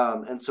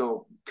 And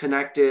so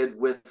connected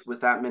with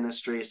that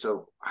ministry.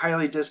 So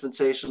highly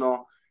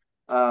dispensational.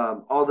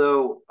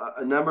 Although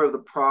a number of the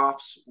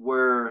profs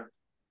were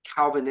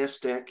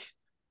Calvinistic,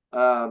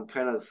 kind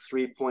of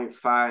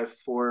 3.5,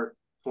 4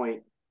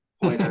 point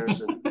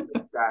pointers and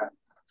that.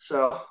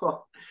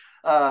 So,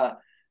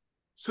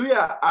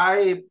 yeah,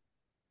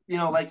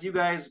 like you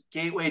guys,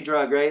 gateway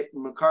drug, right?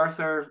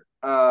 MacArthur,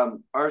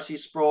 R.C.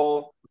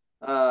 Sproul.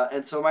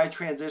 And so my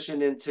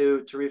transition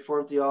into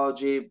Reformed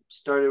theology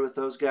started with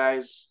those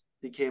guys,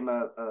 became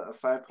a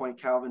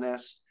 5-point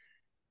Calvinist.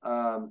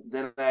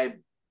 Then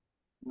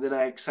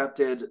I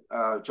accepted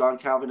John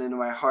Calvin into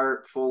my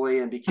heart fully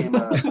and became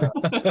a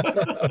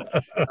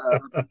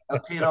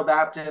Paedo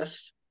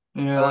Baptist.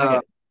 Yeah, I like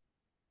it.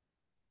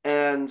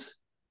 And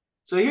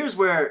so here's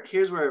where it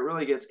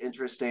really gets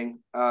interesting.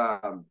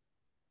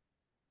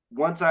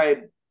 Once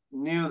I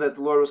knew that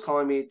the Lord was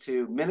calling me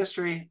to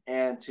ministry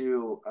and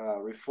to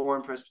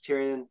Reformed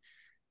Presbyterian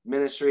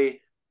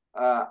ministry,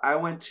 I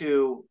went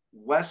to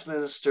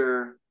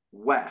Westminster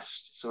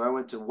West. So I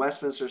went to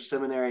Westminster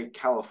Seminary,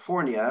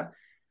 California.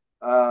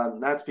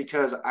 That's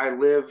because I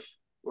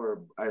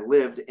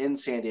lived in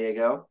San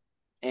Diego,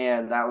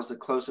 and that was the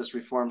closest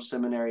Reformed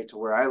seminary to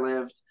where I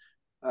lived.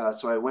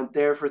 So I went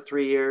there for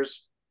 3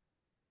 years.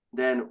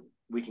 Then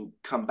we can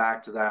come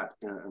back to that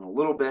in a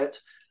little bit.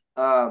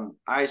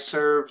 I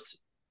served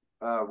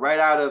right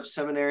out of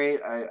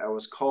seminary. I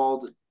was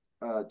called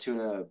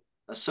to an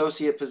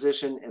associate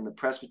position in the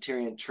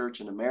Presbyterian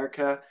Church in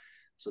America,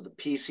 so the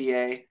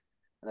PCA,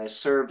 and I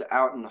served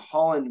out in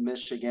Holland,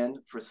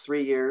 Michigan for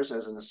 3 years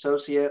as an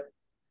associate.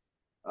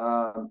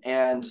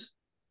 And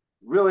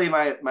really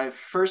my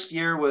first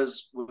year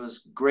was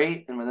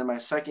great, and then my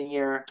second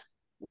year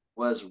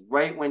was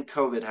right when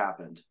COVID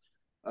happened.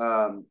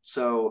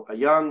 So a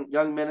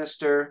young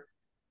minister,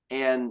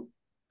 and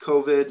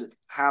COVID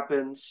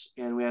happens,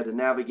 and we had to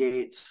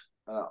navigate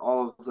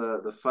all of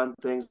the fun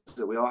things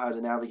that we all had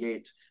to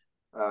navigate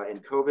in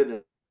COVID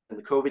and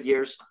the COVID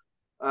years.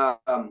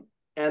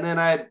 And then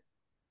I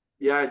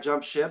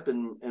jumped ship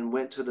and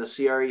went to the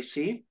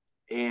CREC,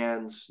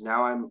 and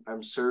now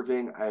I'm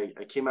serving. I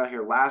came out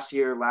here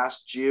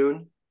last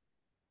June,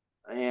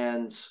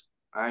 and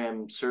I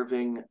am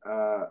serving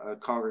a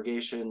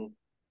congregation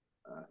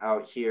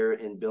out here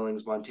in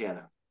Billings,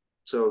 Montana.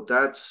 So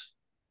that's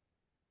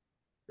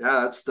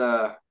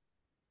the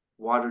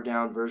watered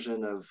down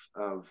version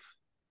of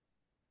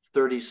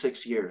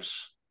 36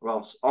 years,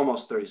 well,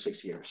 almost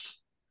 36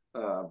 years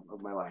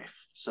of my life.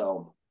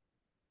 So,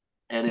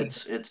 and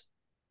it's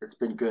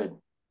been good.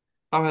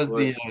 How has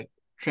the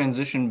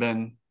transition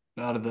been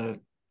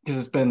because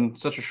it's been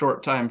such a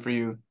short time for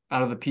you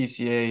out of the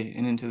PCA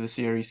and into the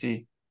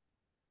CREC?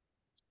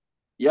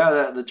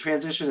 Yeah, the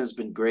transition has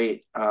been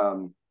great.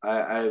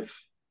 I've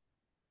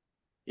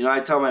I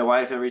tell my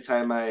wife every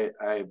time and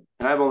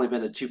I've only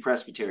been to 2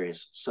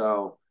 presbyteries.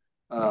 So,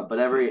 but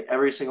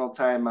every single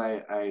time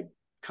I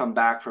come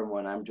back from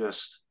one, I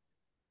just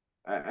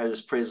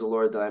praise the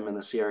Lord that I'm in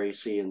the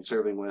CREC and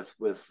serving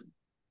with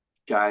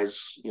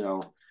guys,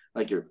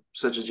 like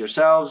such as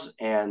yourselves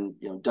and,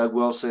 Doug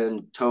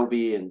Wilson,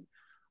 Toby, and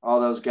all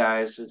those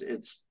guys.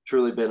 It's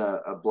truly been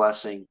a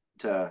blessing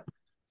to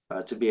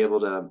be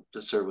able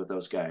to serve with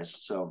those guys.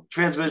 So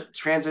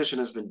transition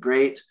has been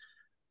great.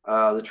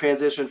 The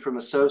transition from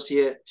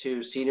associate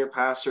to senior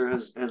pastor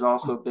has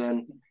also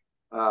been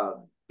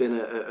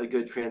a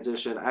good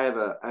transition. I have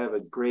a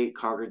great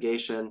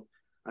congregation.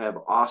 I have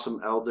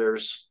awesome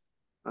elders.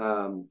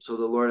 So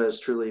the Lord has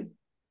truly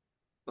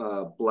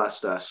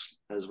blessed us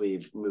as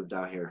we moved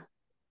out here.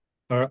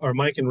 Are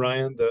Mike and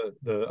Ryan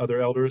the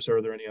other elders, or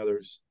are there any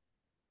others?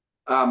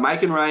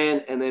 Mike and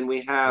Ryan, and then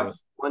we have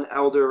one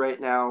elder right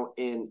now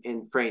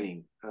in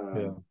training.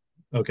 Yeah.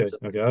 Okay. So,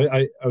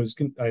 okay.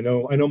 I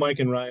know Mike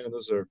and Ryan, and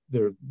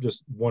they're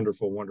just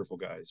wonderful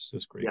guys.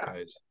 Just great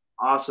guys.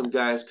 Awesome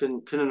guys.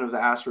 Couldn't have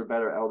asked for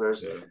better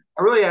elders. Yeah.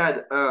 I really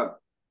had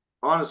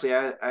honestly,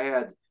 I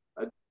had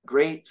a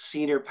great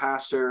senior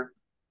pastor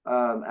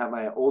at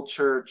my old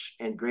church,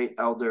 and great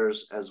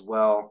elders as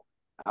well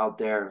out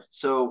there.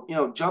 So,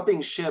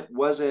 jumping ship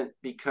wasn't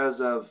because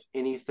of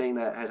anything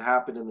that had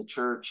happened in the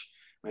church,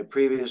 my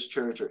previous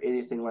church, or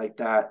anything like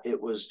that.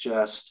 It was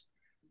just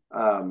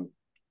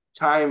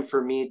time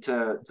for me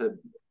to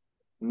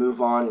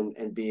move on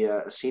and be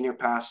a senior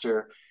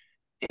pastor.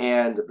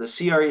 And the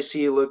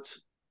CREC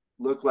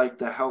looked like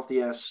the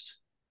healthiest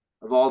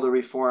of all the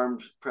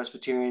Reformed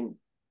Presbyterian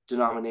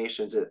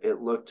denominations.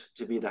 It looked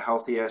to be the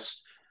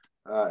healthiest,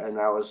 and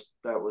that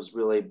was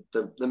really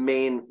the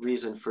main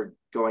reason for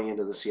going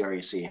into the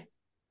CREC.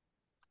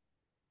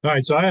 All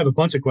right, so I have a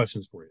bunch of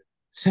questions for you.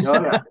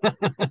 Oh, yeah.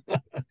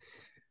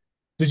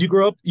 Did you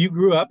grow up? You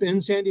grew up in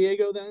San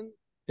Diego then,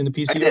 in the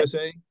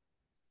PCUSA?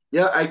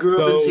 Yeah, I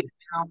grew up in San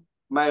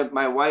Diego.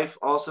 My wife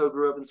also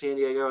grew up in San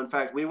Diego. In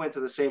fact, we went to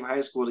the same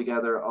high school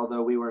together,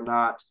 although we're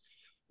not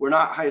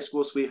high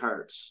school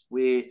sweethearts.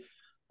 We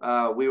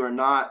were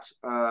not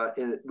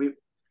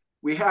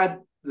we had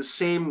the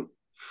same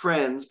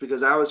friends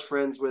because I was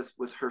friends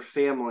with her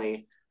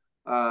family.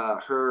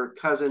 Her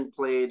cousin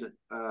played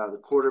the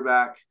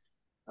quarterback.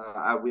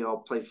 We all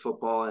played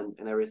football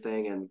and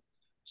everything, and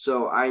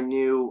So I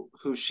knew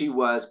who she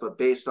was, but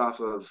based off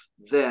of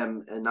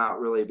them and not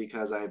really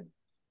because I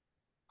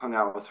hung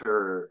out with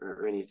her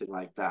or anything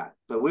like that.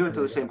 But we went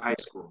to the same high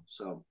school.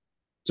 So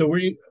were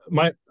you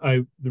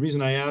the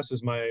reason I asked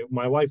is my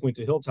wife went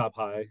to Hilltop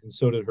High, and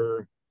so did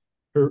her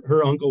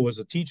uncle was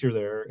a teacher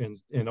there,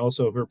 and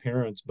also her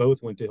parents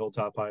both went to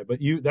Hilltop High. But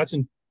that's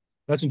in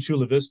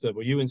Chula Vista.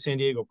 Were you in San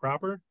Diego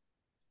proper?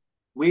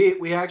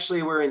 we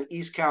actually were in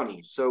East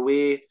County. So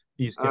we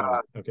East County.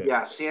 Okay.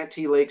 yeah,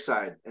 Santee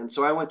Lakeside. And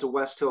so I went to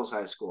West Hills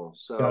High School.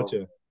 So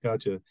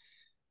Gotcha.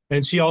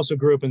 And she also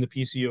grew up in the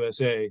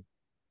PCUSA,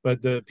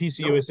 but the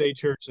PCUSA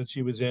church that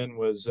she was in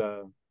was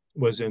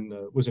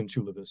in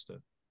Chula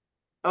Vista.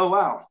 oh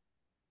wow.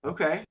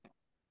 Okay.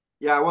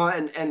 Yeah, well,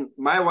 and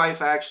my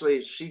wife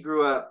actually, she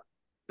grew up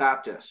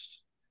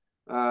Baptist,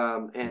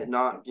 and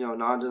not,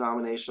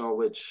 non-denominational,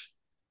 which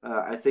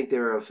I think they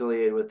were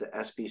affiliated with the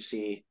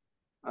SBC.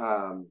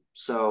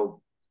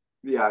 So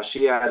yeah,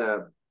 she had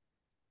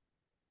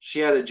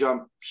to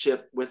jump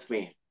ship with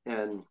me,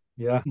 and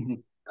Yeah.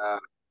 uh,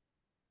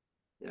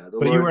 yeah, the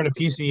But you Lord. were in a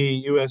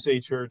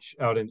PCUSA church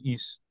out in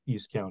East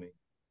County.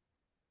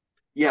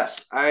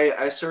 Yes,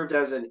 I served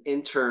as an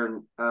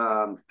intern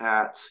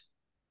at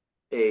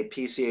a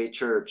PCA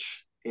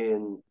church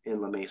in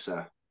La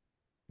Mesa.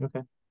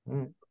 Okay. All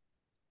right.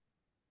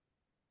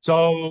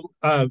 So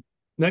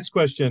next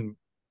question.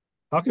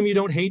 How come you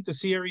don't hate the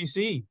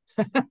CREC?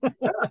 I thought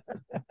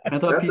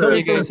That's PTA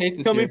a- guys hate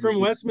this Coming year.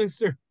 from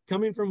Westminster,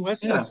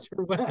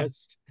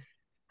 West.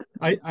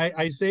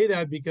 I say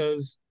that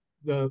because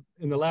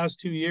in the last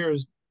 2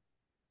 years,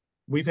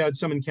 we've had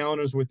some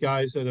encounters with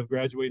guys that have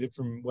graduated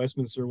from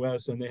Westminster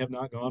West, and they have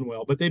not gone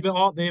well. But they've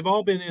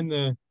all been in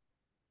the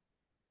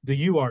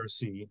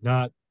URC,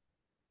 not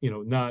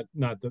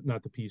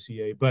the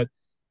PCA.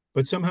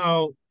 But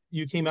somehow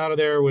you came out of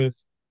there with,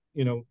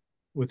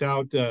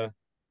 without Doug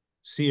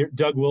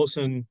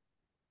Wilson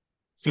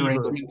fever.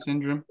 Derangement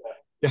syndrome.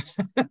 Yeah,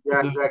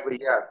 exactly.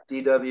 Yeah,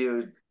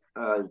 DW.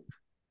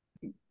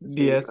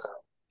 DS.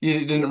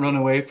 You didn't run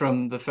away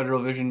from the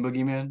Federal Vision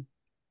boogeyman?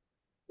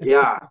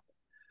 Yeah,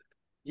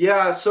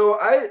 yeah. So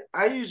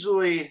I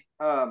usually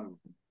the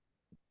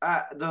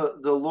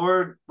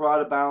Lord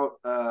brought about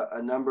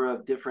a number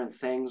of different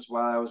things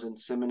while I was in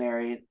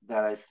seminary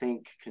that I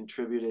think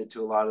contributed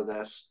to a lot of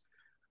this.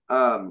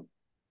 Um,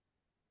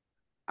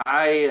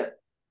 I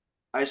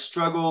I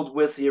struggled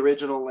with the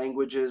original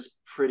languages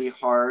pretty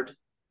hard.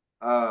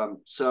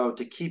 So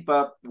to keep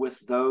up with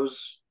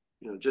those,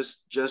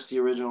 just the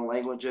original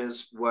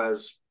languages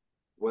was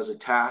a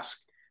task.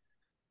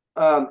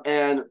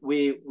 And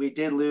we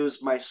did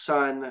lose my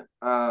son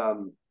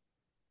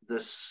the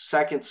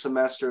second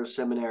semester of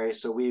seminary,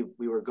 so we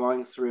were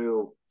going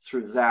through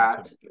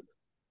that.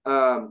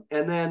 And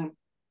then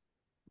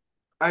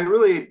I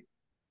really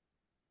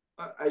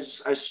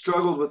I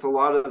struggled with a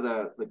lot of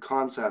the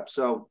concepts.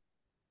 So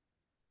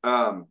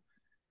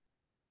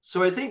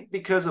I think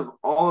because of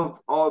all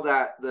of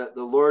that, the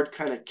Lord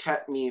kind of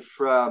kept me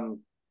from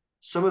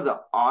some of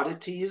the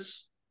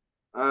oddities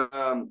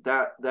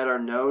that are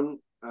known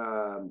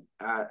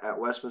at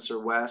Westminster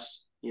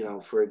West.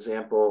 For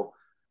example,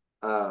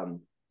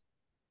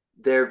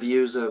 their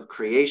views of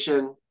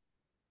creation,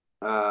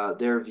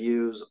 their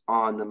views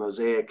on the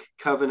Mosaic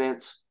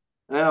covenant.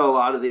 And I know a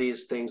lot of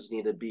these things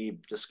need to be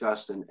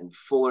discussed in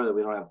fuller, that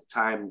we don't have the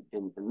time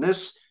in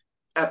this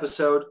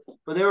episode,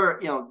 but they were,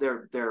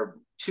 their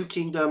two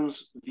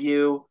kingdoms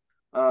view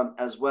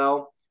as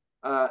well.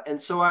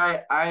 And so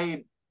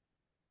I,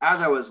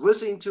 as I was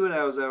listening to it,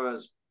 as I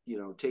was,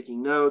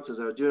 taking notes, as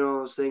I was doing all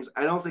those things,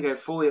 I don't think I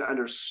fully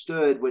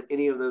understood what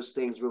any of those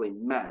things really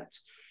meant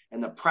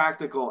and the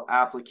practical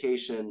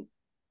application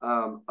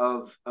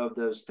of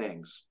those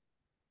things.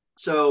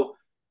 So,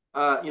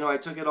 I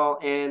took it all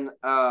in.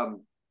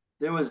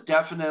 There was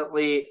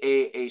definitely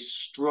a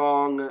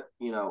strong,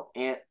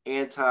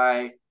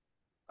 anti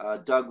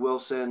Doug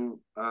Wilson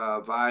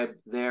vibe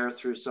there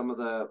through some of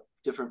the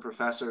different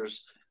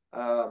professors.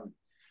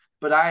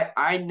 But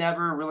I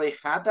never really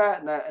had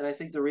that. And I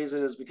think the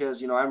reason is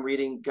because, I'm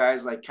reading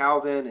guys like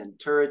Calvin and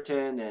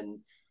Turretin and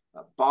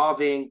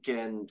Bavinck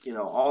and,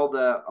 all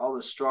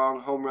the strong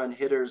home run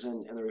hitters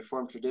in the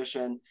Reformed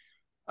tradition.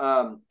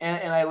 And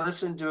I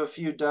listened to a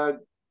few Doug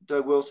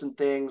Wilson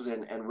things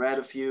and read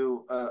a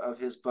few of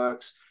his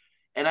books.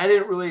 And I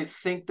didn't really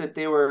think that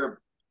they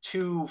were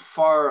too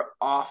far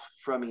off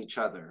from each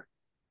other.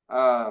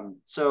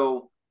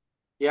 So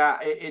yeah,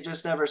 it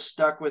just never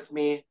stuck with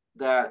me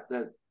that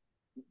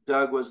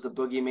Doug was the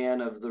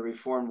boogeyman of the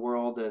Reformed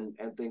world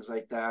and things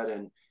like that.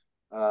 And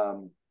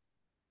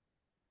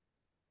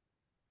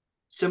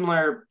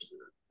similar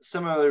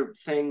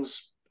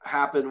things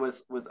happened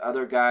with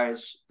other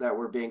guys that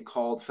were being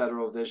called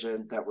Federal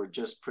Vision that were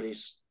just pretty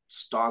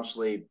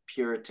staunchly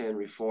Puritan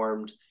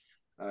Reformed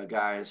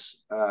guys.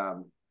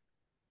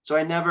 So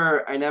I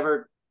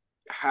never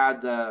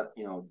had the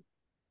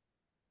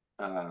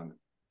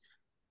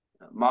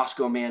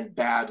Moscow man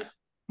bad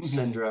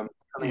syndrome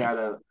coming out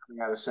of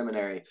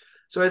seminary.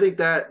 So I think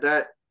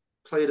that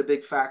played a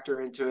big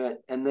factor into it.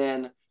 And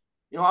then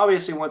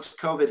obviously once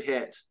COVID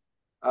hit,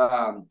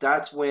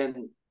 that's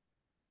when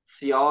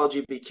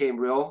theology became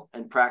real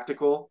and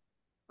practical.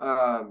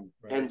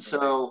 And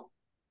so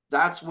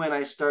that's when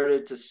I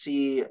started to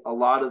see a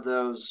lot of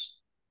those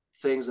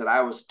things that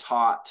I was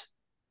taught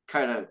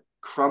kind of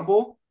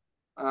crumble.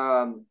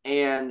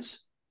 And,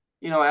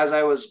 as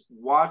I was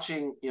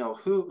watching,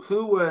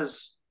 who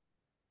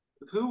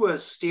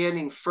was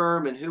standing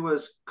firm and who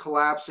was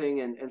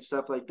collapsing and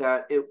stuff like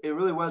that, it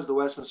really was the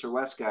Westminster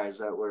West guys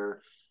that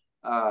were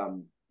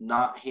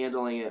not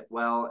handling it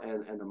well,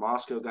 and the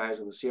Moscow guys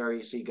and the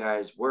CREC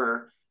guys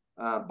were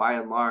by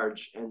and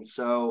large. And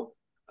so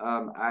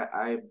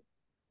I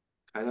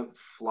kind of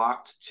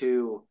flocked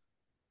to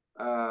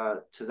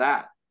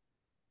that.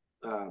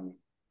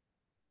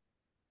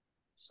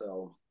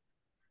 So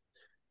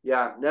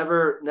yeah,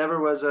 never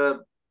was a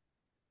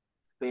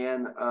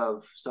fan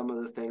of some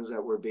of the things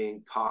that were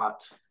being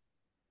taught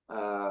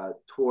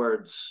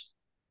towards,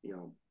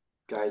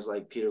 guys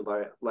like Peter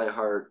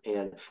Leithart.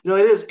 And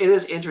it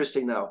is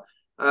interesting though.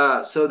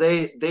 So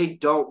they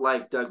don't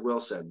like Doug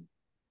Wilson,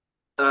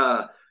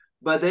 but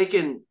they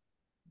can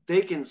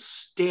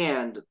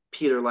stand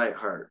Peter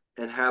Leithart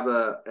and have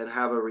a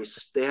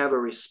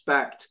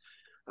respect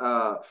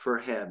for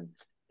him.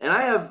 And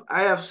I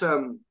have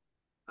some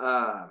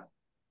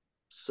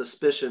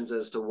suspicions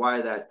as to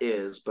why that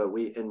is, but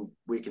we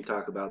can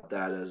talk about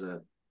that as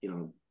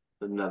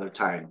another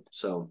time.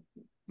 So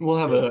we'll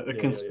have a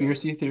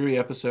conspiracy theory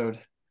episode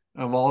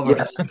of all of our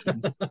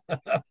suspicions.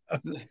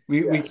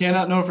 We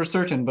cannot know for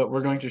certain, but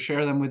we're going to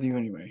share them with you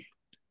anyway.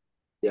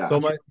 Yeah. So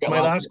my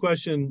last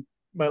question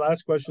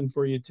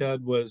for you,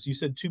 Ted, was, you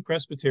said 2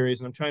 presbyteries,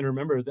 and I'm trying to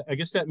remember. I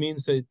guess that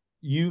means that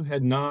you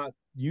did not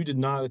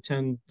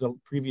attend the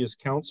previous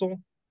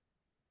council.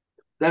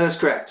 That is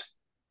correct.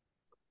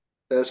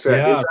 That's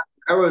correct. Yeah. In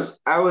fact,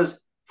 I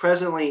was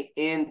presently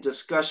in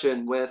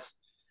discussion with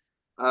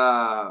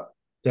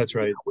that's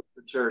right, with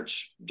the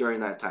church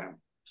during that time.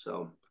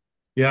 So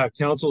yeah,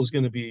 council is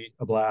going to be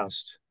a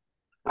blast.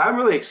 I'm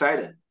really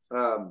excited.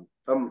 I'm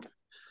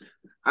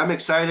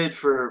excited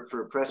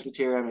for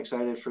Presbytery. I'm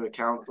excited for the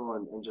council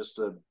and just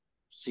to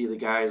see the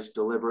guys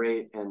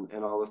deliberate and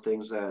all the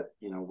things that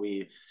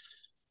we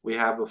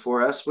have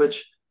before us,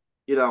 which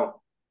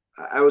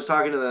I was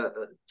talking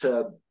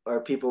to our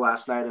people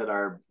last night at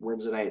our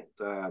Wednesday night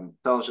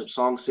fellowship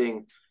song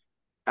sing.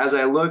 As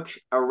I look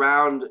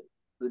around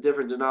the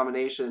different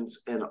denominations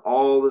and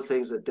all the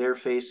things that they're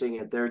facing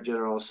at their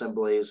general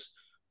assemblies,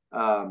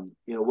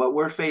 what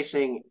we're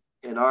facing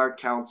in our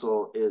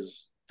council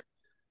is,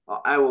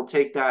 I will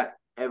take that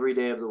every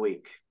day of the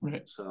week.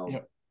 Right. So,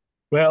 yep.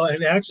 Well,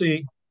 and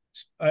actually,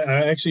 I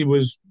actually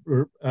was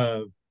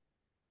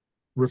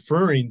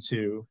referring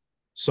to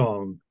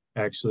song.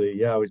 Actually,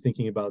 yeah, we're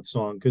thinking about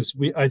song, because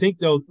I think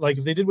they'll, like,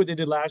 if they did what they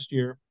did last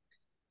year,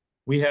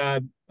 we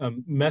had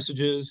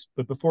messages,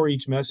 but before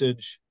each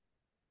message,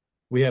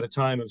 we had a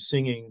time of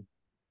singing,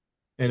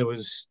 and it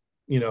was,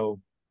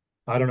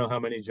 I don't know how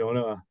many,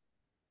 Jonah,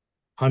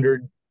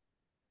 100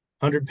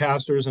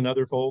 pastors and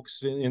other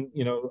folks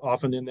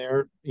often in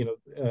there,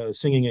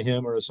 singing a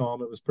hymn or a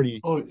psalm. It was pretty.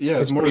 Oh yeah,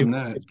 it's more than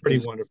that. It's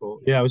pretty wonderful.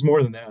 Yeah, it was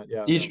more than that.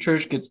 Yeah. Each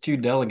church gets 2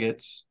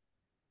 delegates,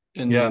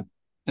 and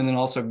then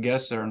also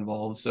guests are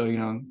involved. So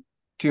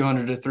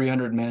 200 to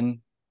 300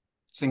 men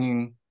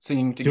singing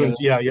together.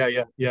 Yeah.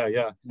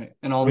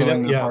 And all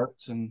knowing their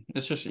hearts, and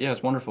it's just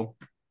it's wonderful.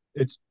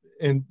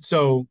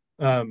 So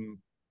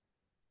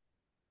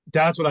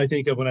that's what I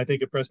think of when I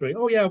think of Presbytery.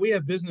 Oh yeah, we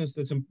have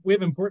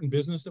important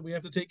business that we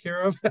have to take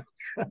care of. But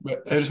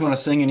I just want to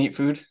sing and eat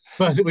food.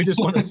 But we just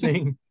want to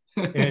sing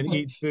and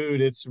eat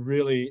food. It's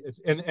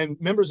and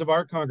members of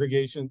our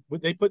congregation,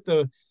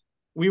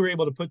 we were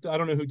able to put I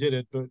don't know who did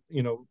it, but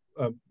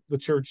the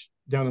church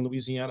down in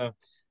Louisiana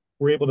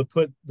were able to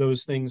put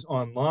those things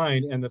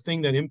online. And the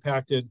thing that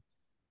impacted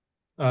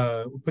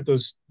put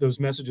those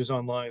messages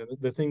online, and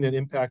the thing that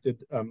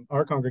impacted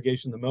our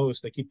congregation the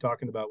most, they keep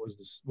talking about,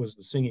 was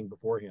the singing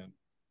beforehand.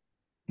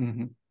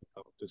 Mm-hmm.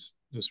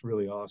 Just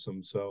really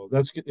awesome. So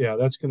that's going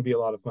to be a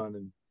lot of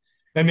fun.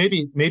 And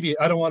maybe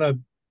I don't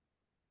want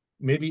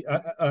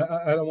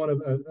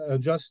to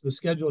adjust the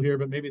schedule here,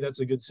 but maybe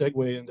that's a good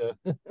segue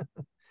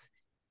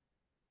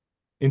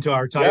into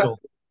our title.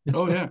 Yeah.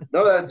 Oh yeah.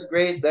 No, that's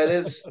great.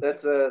 That's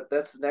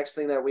the next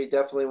thing that we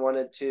definitely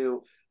wanted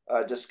to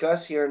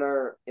discuss here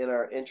in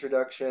our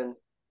introduction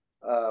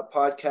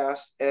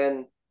podcast.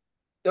 And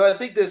I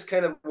think this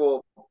kind of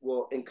will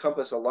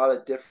encompass a lot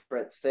of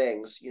different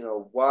things.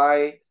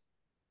 Why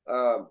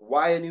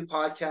a new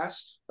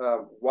podcast?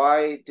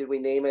 Why did we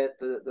name it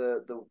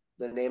the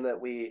name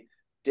that we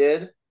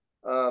did?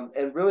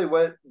 And really,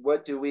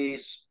 what do we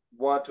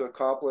want to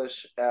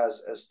accomplish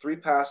as 3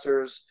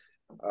 pastors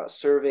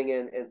serving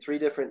in 3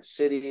 different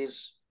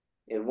cities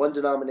in 1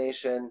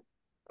 denomination?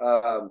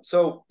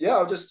 So yeah,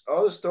 I'll just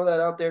throw that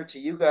out there to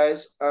you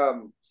guys.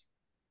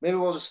 Maybe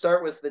we'll just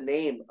start with the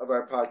name of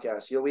our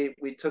podcast.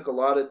 We took a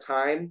lot of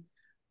time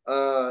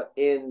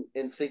in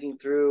thinking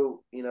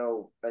through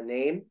a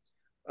name.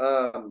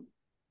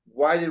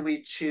 Why did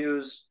we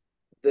choose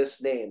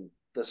this name?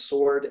 the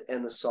sword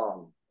and the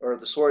song, or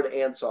the sword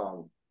and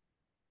song?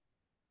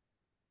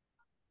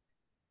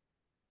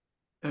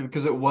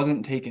 Because it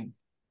wasn't taken.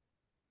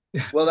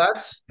 Well,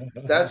 that's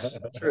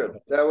true.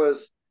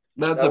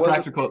 That's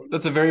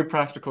a very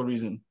practical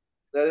reason.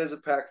 That is a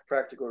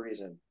practical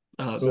reason.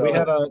 So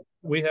So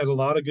we had a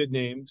lot of good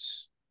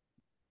names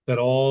that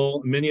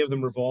many of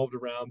them revolved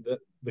around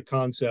the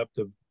concept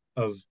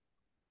of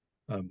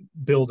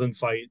build and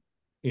fight,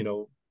 you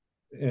know,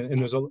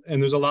 and there's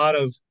a lot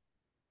of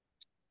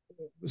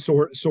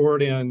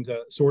sword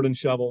and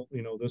shovel,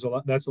 you know, there's a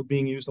lot that's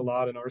being used a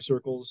lot in our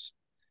circles.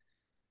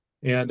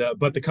 And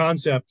but the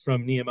concept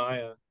from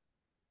Nehemiah,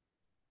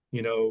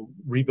 you know,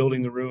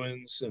 rebuilding the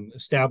ruins and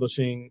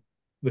establishing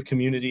the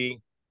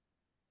community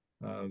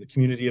of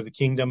the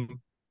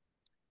kingdom,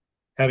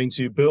 having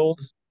to build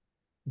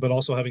but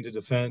also having to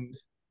defend,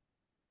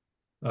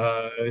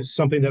 is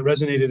something that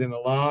resonated in a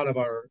lot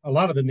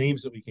of the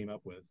names that we came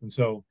up with. And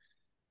so,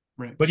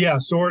 right. But yeah,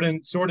 sword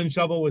and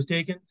shovel was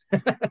taken.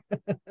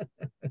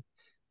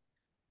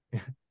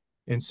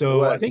 And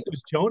so I think it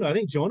was Jonah. I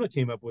think Jonah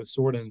came up with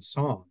sword and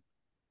song.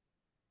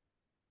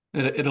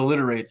 It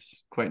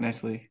alliterates quite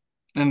nicely.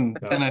 And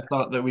I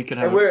thought that we could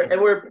have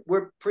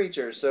we're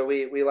preachers, so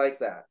we like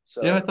that.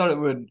 So yeah, I thought it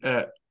would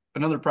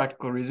another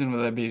practical reason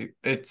would that be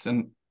it's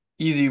an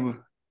easy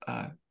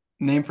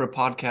name for a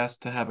podcast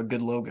to have a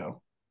good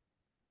logo.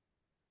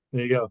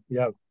 There you go.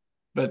 Yeah.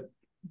 But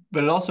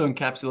it also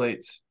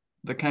encapsulates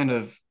the kind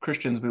of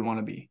Christians we want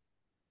to be.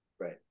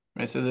 Right.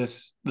 So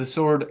the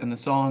sword and the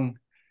song,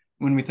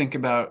 when we think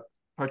about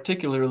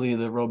particularly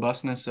the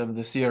robustness of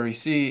the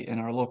CREC and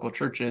our local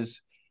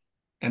churches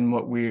and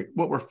what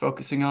we're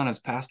focusing on as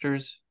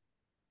pastors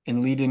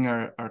in leading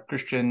our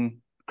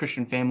Christian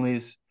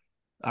families,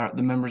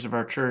 the members of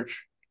our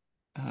church,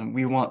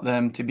 we want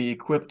them to be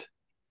equipped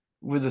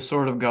with the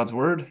sword of God's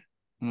word,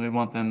 and we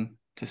want them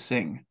to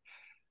sing.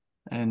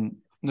 And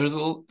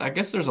I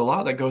guess there's a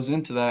lot that goes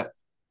into that,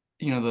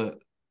 you know,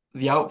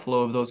 the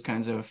outflow of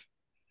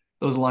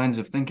those lines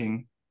of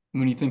thinking.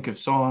 When you think of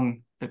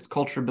song, it's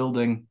culture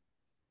building,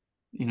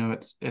 you know,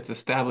 it's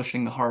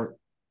establishing the heart,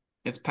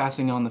 it's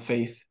passing on the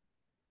faith.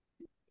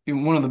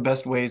 One of the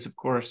best ways, of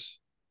course,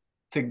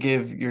 to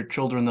give your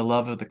children the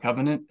love of the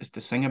covenant is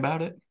to sing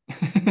about it.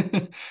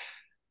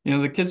 You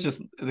know, the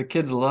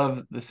kids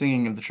love the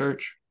singing of the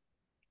church.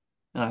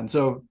 And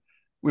so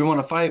we want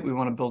to fight, we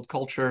want to build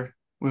culture,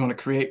 we want to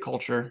create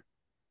culture.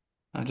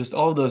 Just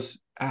all of those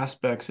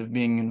aspects of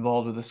being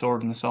involved with the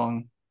sword and the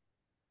song.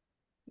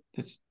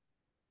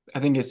 I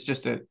think it's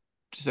just a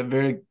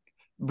very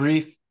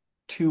brief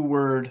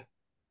 2-word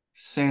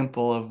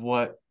sample of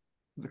what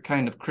the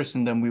kind of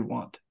Christendom we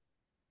want.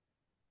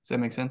 Does that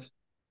make sense?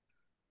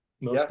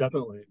 Most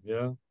definitely.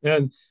 Yeah.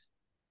 And,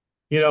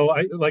 you know,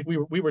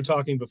 we were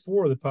talking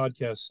before the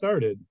podcast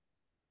started,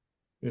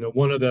 you know,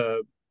 one of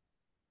the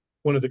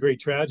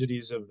great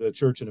tragedies of the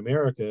church in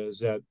America is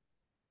that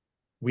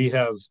we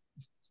have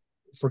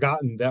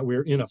forgotten that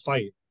we're in a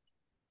fight.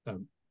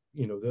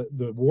 You know,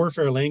 the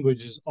warfare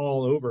language is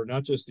all over,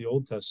 not just the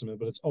Old Testament,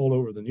 but it's all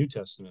over the New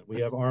Testament.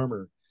 We have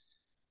armor.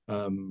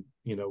 You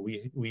know,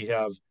 we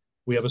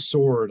have a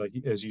sword, like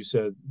as you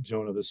said,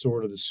 Jonah, the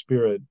sword of the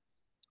Spirit,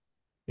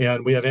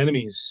 and we have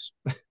enemies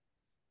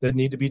that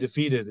need to be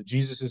defeated.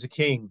 Jesus is a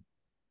king,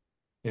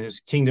 and his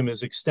kingdom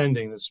is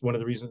extending. That's one of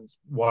the reasons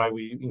why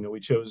we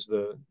chose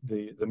the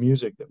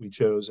music that we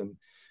chose, and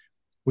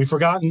we've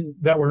forgotten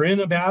that we're in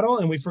a battle,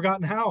 and we've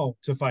forgotten how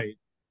to fight.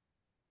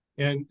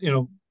 And you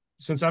know,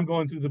 since I'm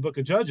going through the book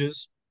of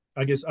Judges,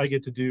 I guess I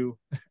get to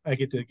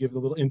give a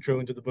little intro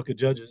into the book of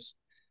Judges.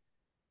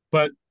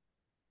 But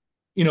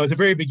you know, at the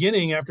very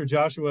beginning, after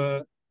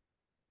Joshua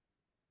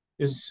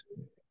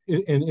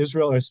and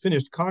Israel has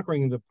finished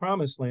conquering the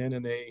promised land,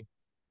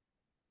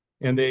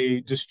 and they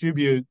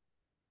distribute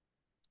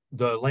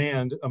the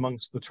land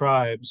amongst the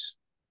tribes,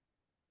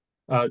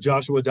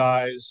 Joshua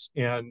dies,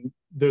 and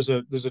there's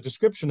a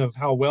description of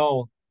how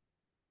well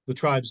the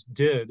tribes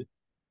did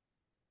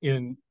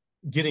in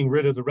getting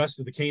rid of the rest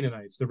of the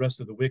Canaanites, the rest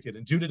of the wicked.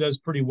 And Judah does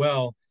pretty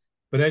well,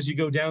 but as you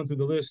go down through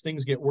the list,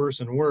 things get worse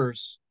and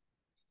worse.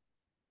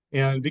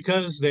 And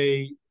because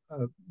they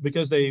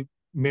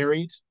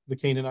married the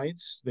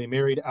Canaanites, they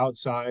married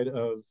outside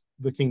of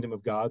the kingdom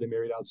of God, they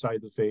married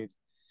outside the faith,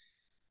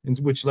 and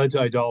which led to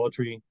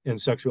idolatry and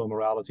sexual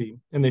immorality,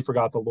 and they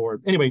forgot the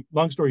Lord. Anyway,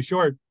 long story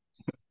short,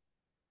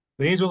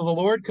 the angel of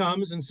the Lord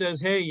comes and says,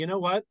 hey, you know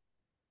what?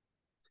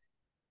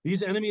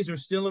 These enemies are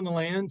still in the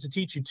land to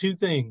teach you 2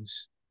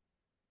 things.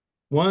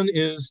 One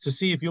is to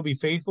see if you'll be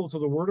faithful to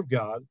the word of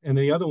God, and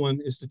the other one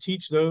is to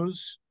teach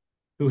those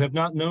who have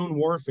not known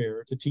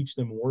warfare, to teach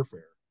them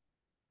warfare.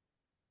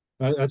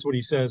 That's what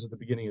he says at the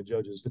beginning of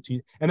Judges, to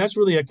teach. And that's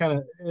really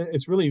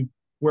it's really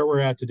where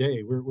we're at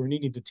today. We're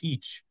needing to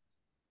teach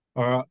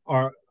our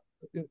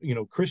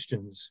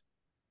Christians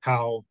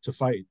how to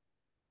fight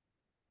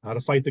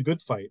the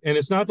good fight. And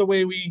it's not the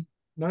way we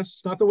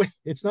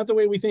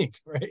think,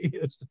 right?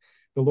 It's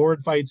the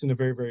Lord fights in a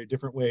very, very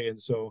different way.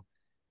 And so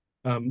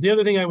the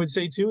other thing I would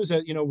say too is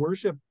that, you know,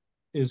 worship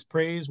is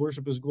praise,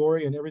 worship is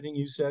glory, and everything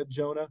you said,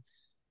 Jonah.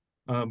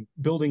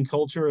 building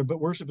culture, but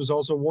worship is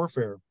also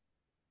warfare.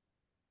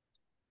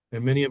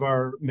 And many of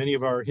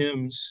our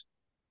hymns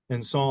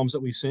and psalms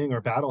that we sing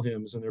are battle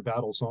hymns and they're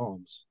battle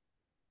psalms.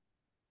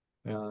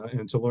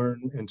 And to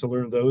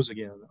learn those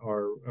again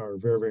are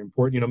very, very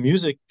important. You know,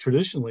 music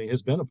traditionally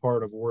has been a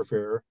part of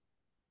warfare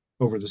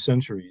over the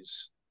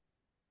centuries.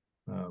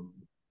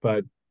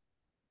 But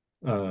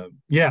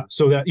yeah,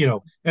 so that, you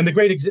know, and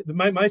the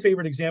my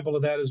favorite example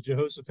of that is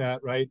Jehoshaphat,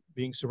 right?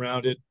 Being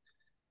surrounded.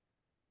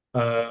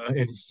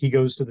 And he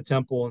goes to the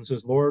temple and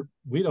says, Lord,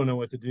 we don't know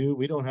what to do.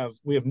 We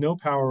have no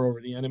power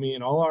over the enemy,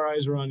 and all our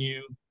eyes are on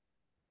you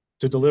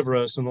to deliver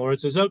us. And the Lord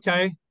says,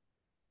 okay.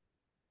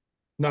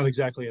 Not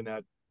exactly in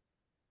that,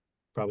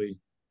 probably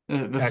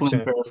The Flynn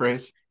accent.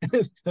 paraphrase.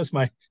 That's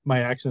my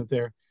accent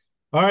there.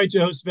 All right,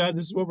 Jehoshaphat,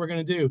 this is what we're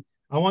going to do.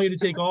 I want you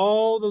to take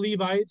all the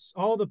Levites,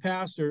 all the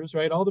pastors,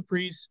 right, all the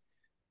priests,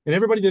 and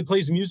everybody that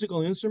plays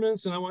musical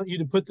instruments, and I want you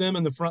to put them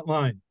in the front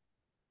line.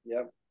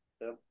 Yep.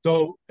 Yep.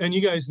 So, and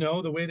you guys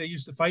know the way they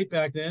used to fight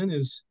back then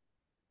is,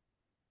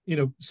 you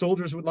know,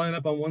 soldiers would line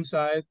up on one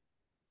side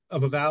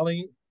of a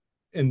valley,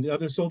 and the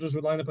other soldiers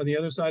would line up on the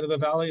other side of the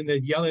valley, and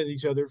they'd yell at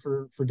each other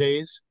for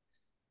days.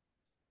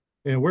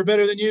 And we're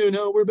better than you.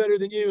 No, we're better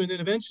than you. And then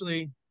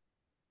eventually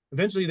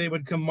they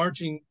would come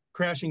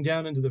crashing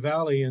down into the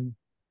valley and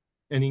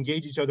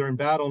engage each other in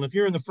battle. And if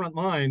you're in the front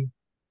line,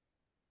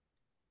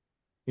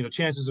 you know,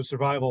 chances of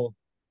survival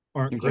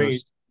aren't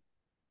great,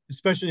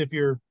 especially if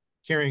you're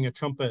carrying a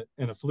trumpet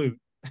and a flute.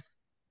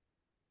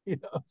 You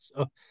know,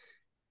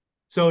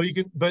 so you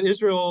can, but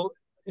Israel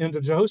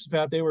under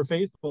Jehoshaphat, they were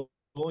faithful,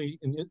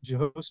 and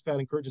Jehoshaphat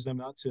encourages them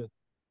not to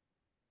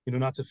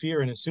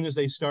fear. And as soon as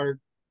they start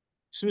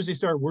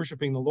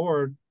worshiping the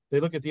Lord, they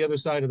look at the other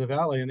side of the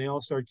valley and they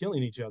all start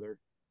killing each other.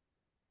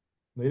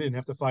 They didn't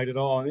have to fight at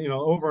all. And, you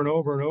know, over and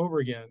over and over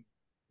again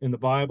in the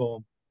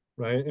Bible,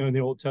 right? And in the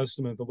Old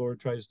Testament, the Lord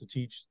tries to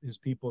teach his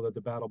people that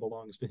the battle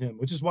belongs to him,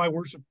 which is why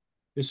worship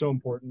is so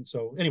important.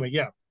 So anyway,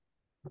 yeah.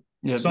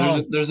 Yeah,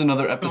 there's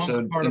another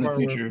episode in the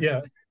future. Work.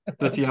 Yeah.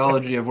 The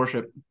theology of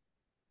worship.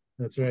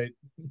 That's right.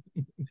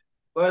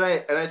 But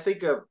I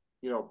think of,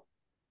 you know,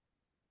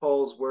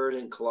 Paul's word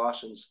in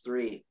Colossians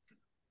 3.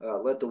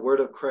 Let the word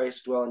of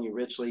Christ dwell in you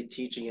richly,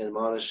 teaching and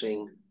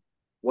admonishing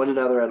one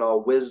another in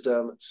all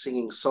wisdom,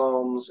 singing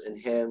psalms and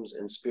hymns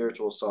and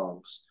spiritual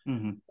songs.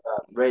 Mm-hmm.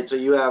 Right. So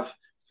you have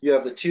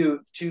the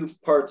two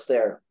parts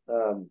there.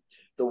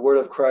 The word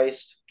of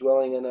Christ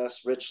dwelling in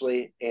us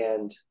richly,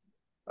 and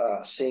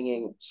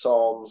singing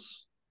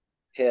psalms,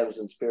 hymns,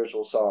 and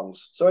spiritual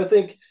songs. So I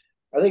think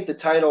the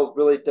title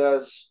really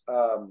does,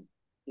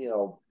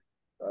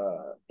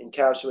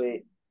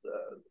 encapsulate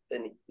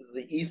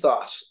the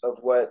ethos of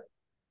what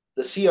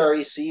the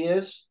CREC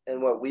is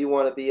and what we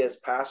want to be as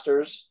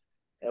pastors,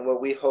 and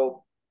what we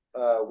hope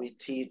we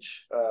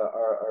teach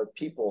our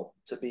people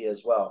to be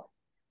as well.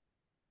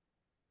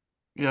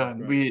 Yeah,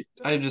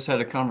 I just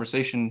had a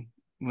conversation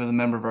with a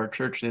member of our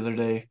church the other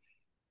day,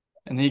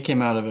 and he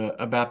came out of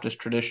a Baptist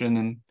tradition,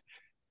 and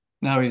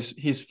now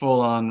he's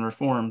full on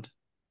Reformed.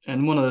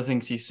 And one of the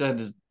things he said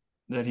is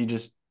that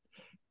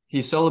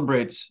he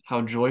celebrates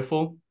how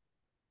joyful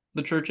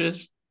the church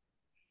is,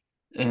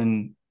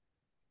 and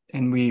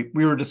we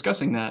were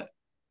discussing that,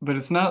 but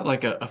it's not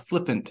like a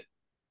flippant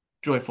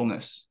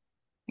joyfulness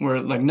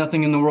where like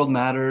nothing in the world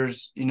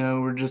matters, you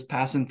know, we're just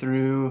passing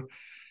through,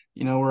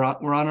 you know, we're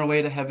on our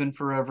way to heaven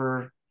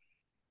forever,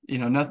 you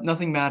know,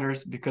 nothing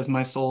matters because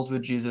my soul's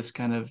with Jesus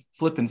kind of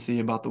flippancy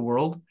about the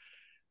world.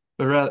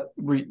 But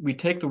we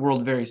take the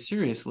world very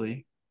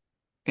seriously,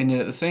 and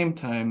yet at the same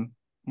time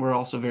we're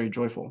also very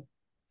joyful.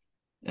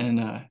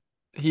 And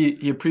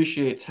he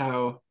appreciates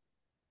how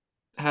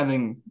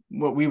having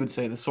what we would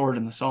say the sword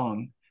in the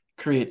song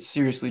creates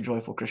seriously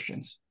joyful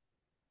Christians.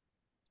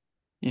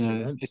 You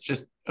know, it's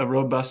just a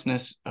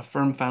robustness, a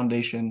firm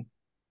foundation,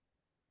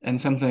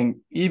 and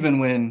something, even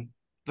when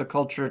the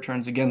culture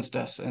turns against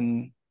us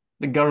and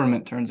the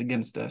government turns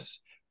against us,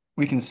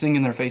 we can sing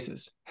in their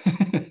faces.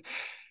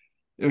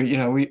 You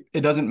know,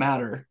 it doesn't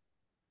matter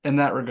in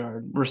that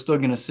regard. We're still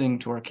going to sing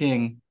to our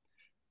King,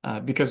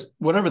 because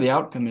whatever the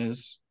outcome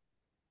is,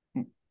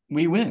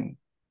 we win,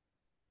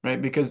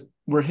 right? Because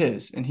we're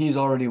his and he's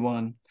already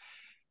won.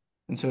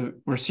 And so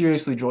we're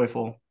seriously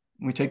joyful.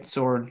 We take the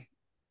sword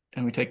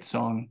and we take the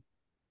song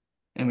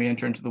and we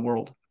enter into the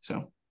world.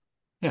 So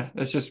yeah,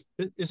 that's just...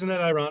 Isn't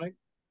that ironic?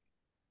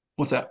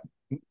 What's that?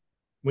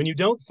 When you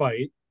don't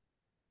fight,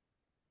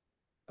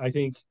 I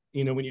think,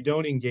 you know, when you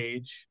don't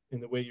engage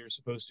in the way you're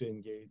supposed to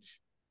engage,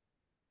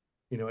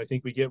 you know, I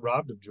think we get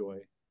robbed of joy.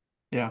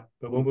 Yeah.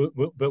 But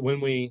when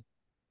we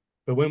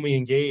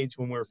engage,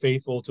 when we're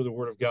faithful to the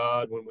word of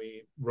God, when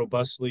we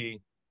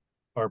robustly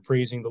are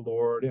praising the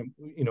Lord, and,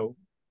 you know,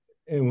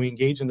 and we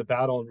engage in the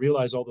battle and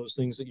realize all those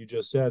things that you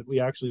just said,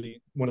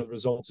 one of the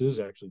results is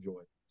actually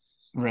joy.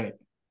 Right.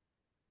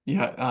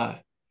 Yeah.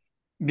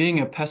 Being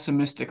a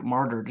pessimistic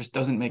martyr just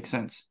doesn't make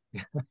sense.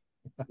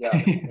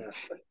 Yeah.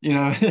 You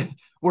know,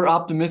 we're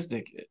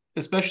optimistic,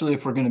 especially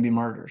if we're going to be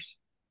martyrs.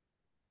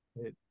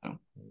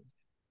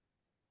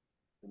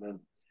 Amen.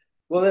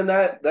 Well, then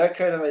that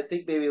kind of, I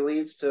think, maybe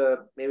leads to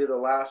maybe the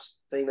last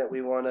thing that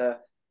we want to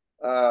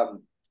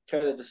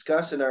kind of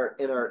discuss in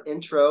our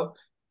intro,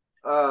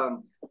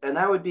 and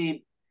that would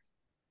be,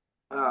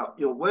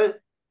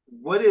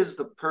 what is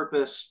the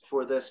purpose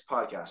for this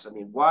podcast? I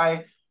mean,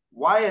 why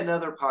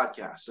another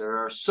podcast? There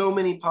are so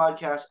many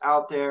podcasts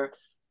out there.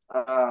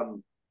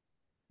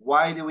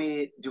 Why do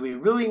we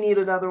really need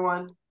another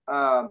one?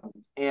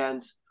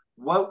 And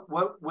what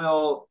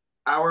will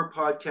our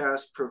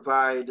podcast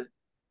provide?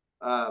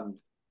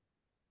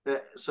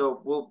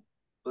 So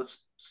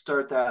let's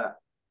start that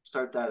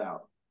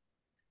out.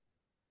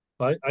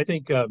 I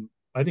think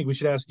we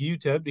should ask you,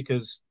 Ted,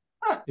 because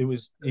it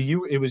was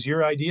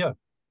your idea.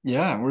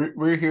 Yeah,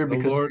 we're here The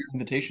because of Lord your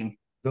invitation.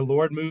 the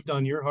Lord moved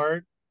on your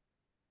heart,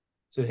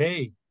 said,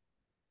 "Hey,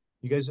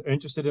 you guys are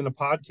interested in a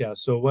podcast.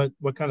 So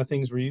what kind of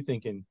things were you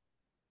thinking?"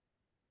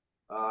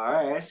 All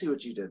right, I see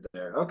what you did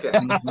there. Okay.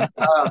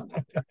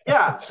 Mhm.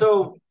 Yeah.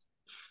 So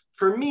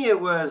for me, it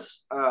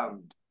was,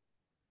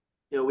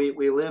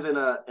 we live in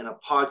a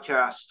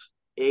podcast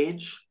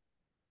age,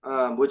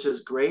 which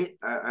is great.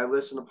 I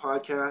listen to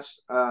podcasts,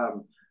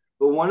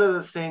 but one of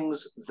the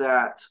things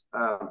that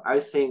I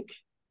think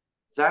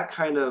that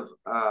kind of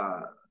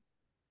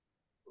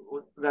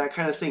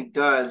thing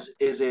does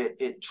is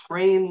it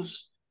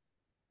trains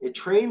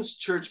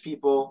church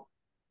people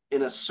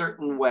in a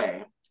certain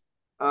way.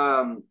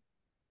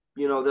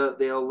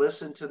 They'll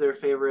listen to their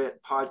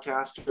favorite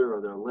podcaster,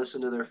 or they'll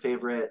listen to their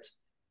favorite,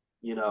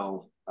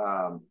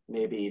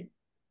 maybe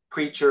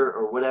preacher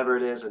or whatever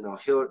it is, and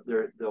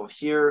they'll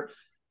hear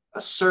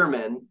a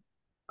sermon,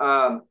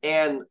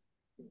 and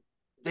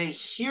they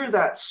hear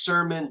that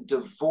sermon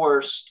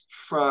divorced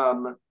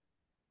from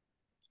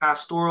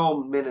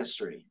pastoral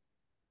ministry.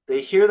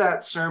 They hear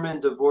that sermon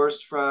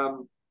divorced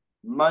from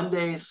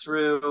Monday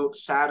through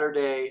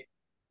Saturday,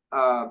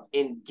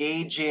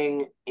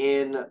 engaging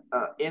in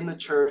the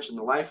church, in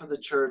the life of the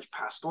church,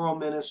 pastoral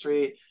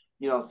ministry,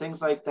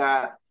 things like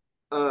that.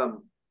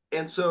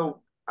 And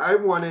so I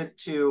wanted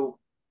to,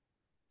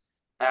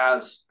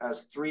 as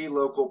three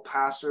local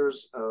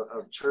pastors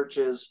of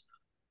churches,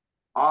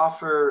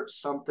 offer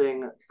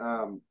something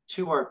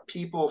to our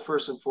people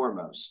first and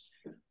foremost,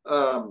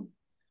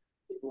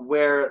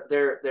 where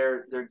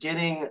they're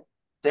getting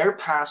their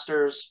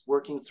pastors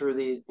working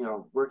through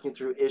working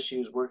through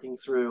issues, working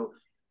through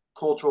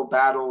cultural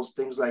battles,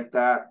 things like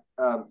that,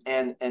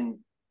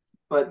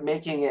 but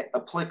making it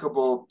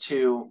applicable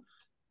to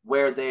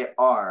where they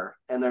are,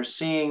 and they're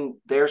seeing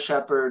their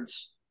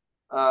shepherds,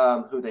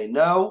 who they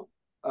know,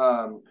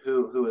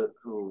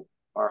 who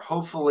are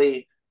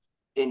hopefully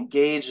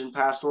engaged in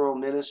pastoral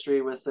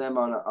ministry with them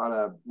on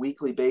a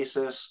weekly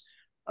basis,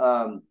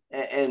 and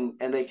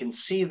they can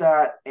see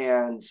that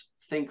and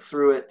think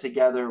through it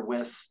together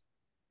with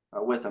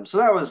them. So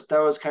that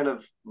was kind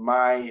of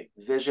my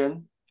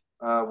vision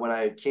when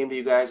I came to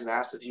you guys and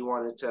asked if you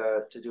wanted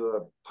to do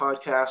a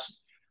podcast.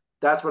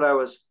 That's what I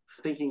was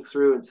thinking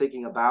through and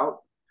thinking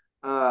about.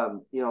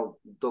 The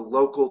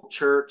local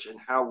church and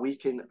how we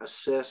can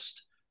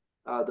assist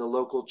the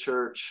local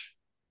church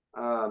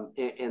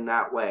in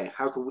that way.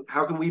 How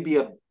can we be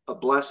a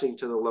blessing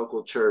to the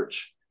local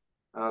church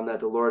that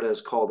the Lord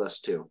has called us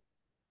to?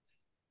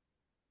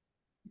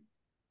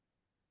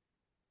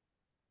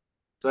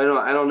 So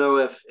I don't know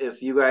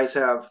if you guys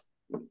have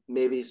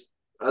maybe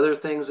other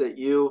things that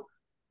you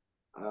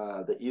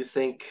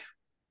think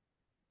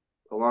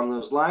along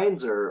those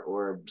lines,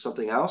 or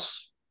something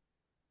else.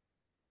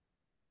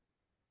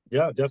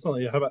 Yeah,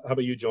 definitely. How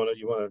about you, Jonah?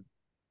 You want to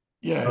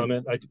Yeah,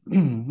 comment?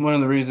 one of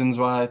the reasons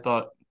why I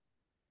thought,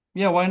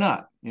 yeah, why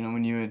not?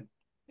 When you had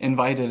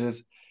invited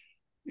is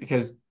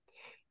because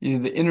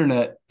the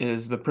internet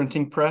is the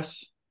printing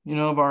press,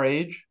 of our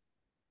age.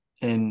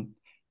 And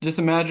just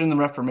imagine the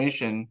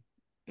Reformation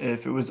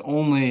if it was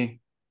only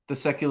the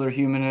secular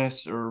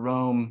humanists or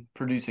Rome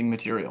producing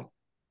material,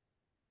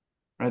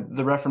 right?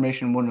 The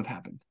Reformation wouldn't have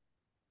happened.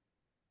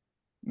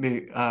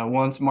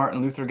 Once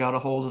Martin Luther got a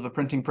hold of a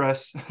printing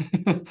press,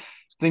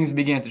 things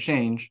began to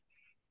change.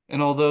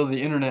 And although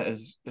the internet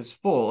is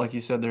full, like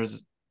you said,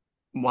 there's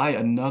why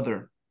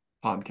another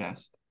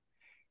podcast?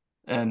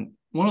 And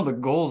one of the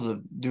goals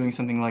of doing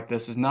something like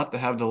this is not to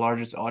have the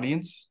largest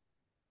audience.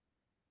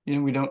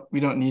 We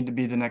don't need to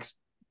be the next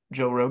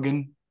Joe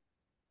Rogan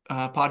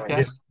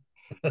podcast.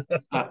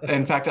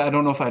 In fact, I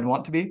don't know if I'd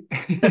want to be.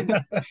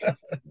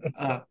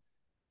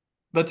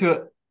 But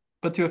to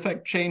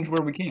affect change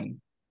where we can.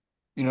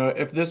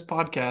 If this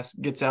podcast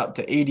gets out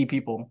to 80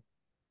 people,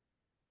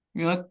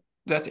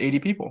 that's 80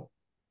 people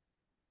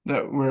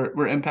that we're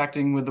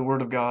impacting with the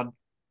word of God,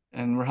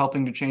 and we're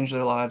helping to change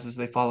their lives as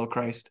they follow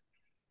Christ.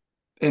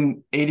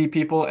 And 80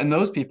 people, and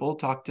those people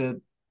talk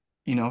to,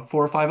 4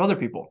 or 5 other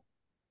people.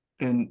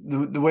 And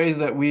the ways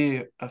that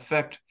we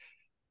affect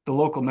the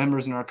local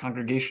members in our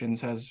congregations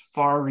has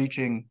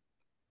far-reaching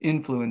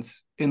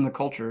influence in the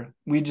culture.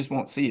 We just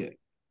won't see it.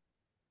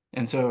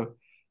 And so,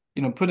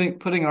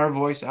 putting our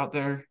voice out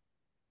there,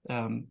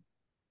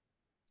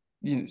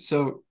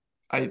 so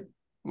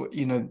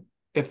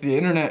if the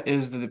internet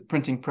is the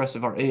printing press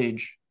of our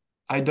age,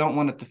 I don't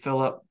want it to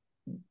fill up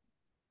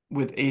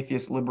with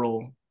atheist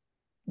liberal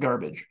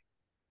garbage.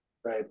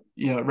 Right.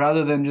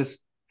 Rather than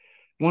just,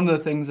 one of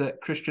the things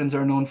that Christians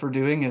are known for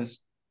doing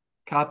is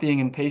copying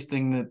and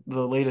pasting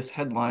the latest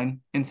headline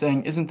and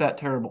saying, isn't that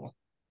terrible?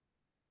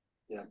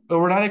 Yeah. But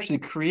we're not actually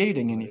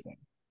creating anything.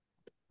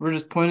 We're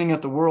just pointing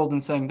at the world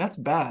and saying that's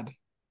bad.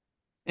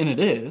 And it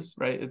is,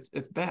 right?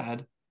 It's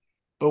bad.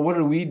 But what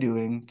are we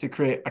doing to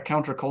create a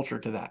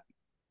counterculture to that?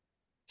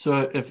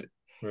 So if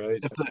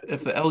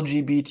the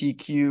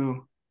LGBTQ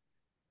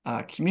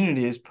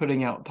community is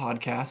putting out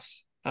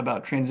podcasts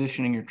about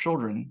transitioning your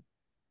children,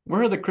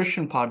 where are the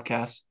Christian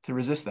podcasts to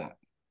resist that?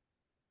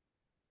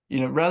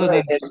 Rather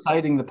than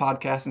citing the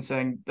podcast and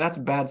saying that's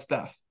bad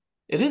stuff.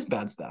 It is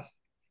bad stuff.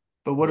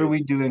 But what are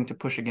we doing to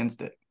push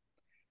against it?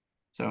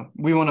 So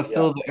we want to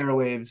fill the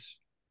airwaves,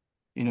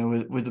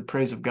 with the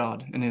praise of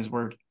God and his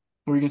word.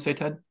 What were you going to say,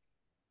 Ted?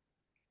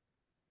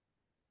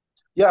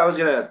 Yeah,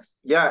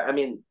 I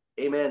mean,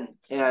 amen.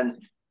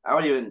 And I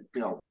would even,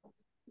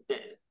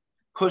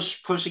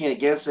 pushing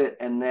against it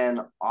and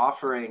then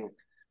offering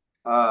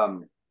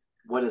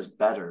what is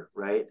better,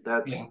 right?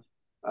 That's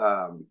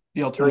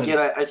the alternative.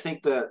 Again, I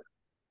think that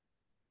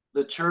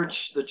the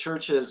church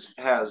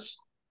has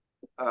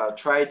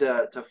tried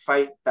to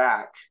fight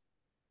back,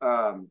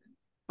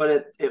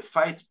 but it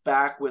fights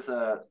back with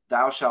a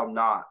thou shalt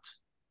not,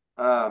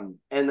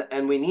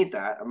 and we need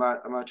that. I'm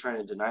not trying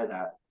to deny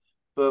that,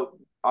 but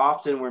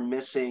often we're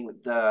missing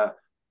the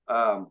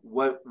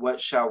what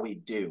shall we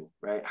do,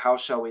 right? How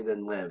shall we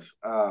then live?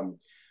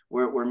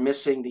 We're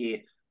missing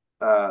the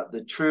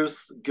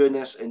truth,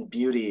 goodness, and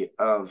beauty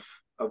of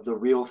the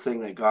real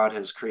thing that God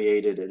has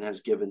created and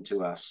has given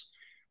to us.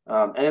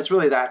 And it's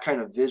really that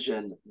kind of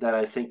vision that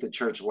I think the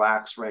church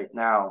lacks right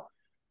now.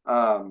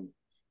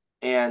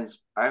 And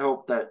I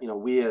hope that,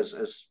 we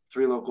as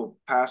three local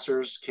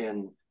pastors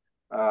can,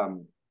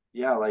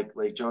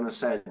 like Jonah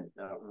said,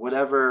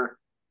 whatever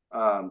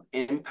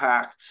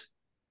impact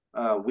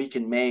we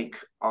can make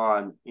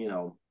on,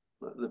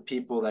 the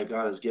people that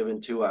God has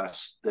given to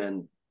us,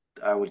 then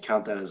I would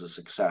count that as a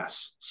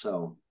success.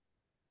 So.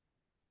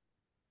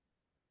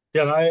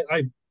 Yeah, and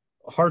I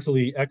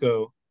heartily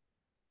echo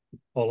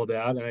all of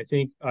that. And I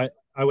think I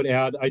would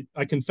add,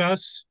 I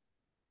confess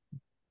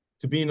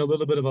to being a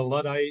little bit of a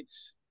Luddite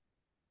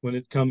when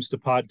it comes to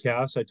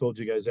podcasts. I told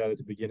you guys that at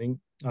the beginning.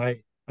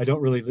 I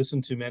don't really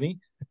listen to many.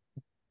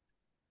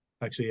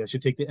 Actually, I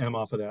should take the M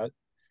off of that.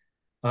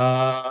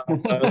 But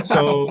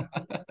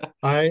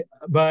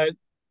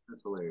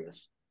That's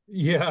hilarious.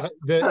 Yeah,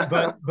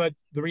 but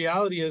the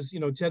reality is,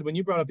 Ted, when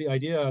you brought up the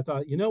idea, I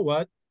thought, you know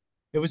what?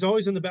 It was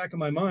always in the back of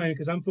my mind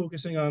because I'm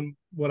focusing on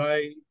what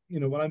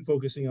I'm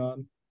focusing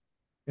on,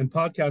 and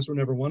podcasts were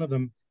never one of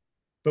them.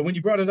 But when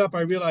you brought it up,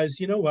 I realized,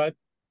 you know what?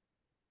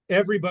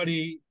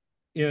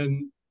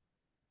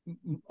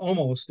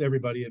 Almost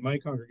everybody in my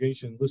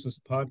congregation listens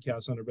to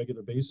podcasts on a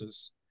regular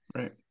basis.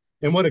 Right.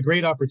 And what a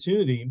great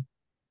opportunity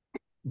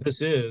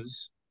this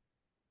is.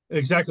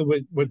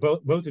 Exactly what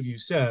both of you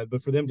said,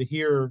 but for them to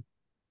hear,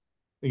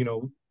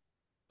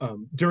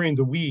 during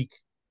the week,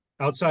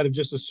 outside of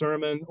just a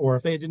sermon, or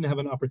if they didn't have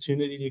an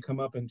opportunity to come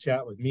up and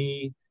chat with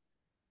me,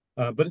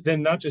 but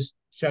then not just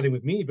chatting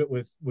with me, but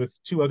with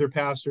two other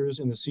pastors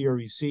in the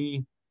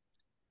CREC,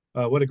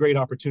 what a great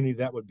opportunity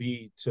that would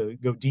be to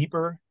go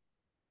deeper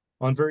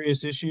on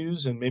various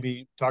issues and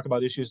maybe talk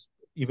about issues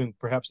even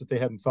perhaps that they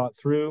hadn't thought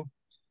through.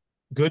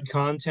 Good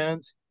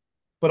content,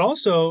 but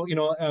also,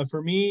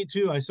 for me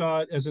too, I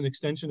saw it as an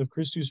extension of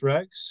Christus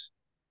Rex.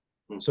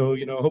 So,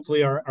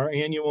 hopefully our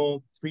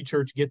annual three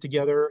church get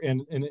together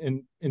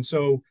and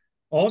so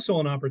also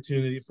an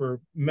opportunity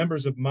for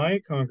members of my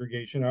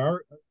congregation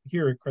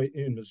here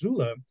in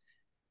Missoula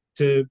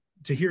to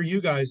hear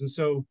you guys. And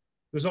so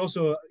there's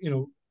also,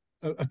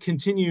 a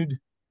continued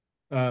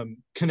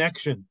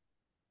connection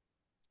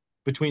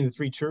between the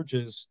three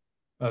churches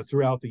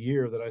throughout the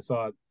year that I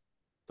thought,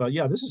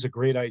 yeah, this is a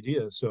great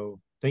idea.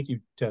 So thank you,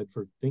 Ted,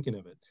 for thinking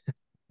of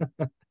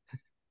it.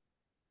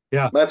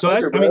 Yeah. My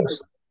pleasure,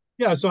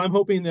 so I'm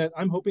hoping that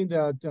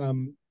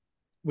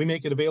we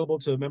make it available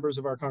to members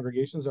of our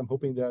congregations. I'm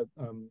hoping that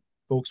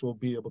folks will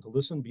be able to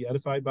listen, be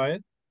edified by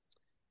it,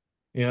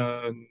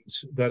 and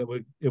that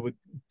it would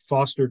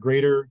foster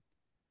greater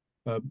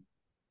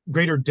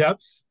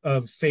depth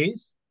of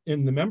faith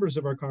in the members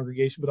of our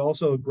congregation, but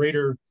also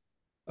greater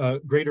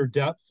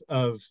depth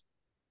of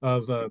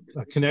a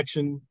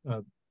connection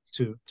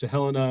to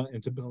Helena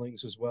and to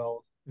Billings as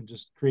well, and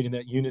just creating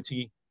that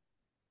unity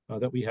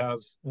that we have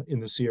in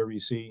the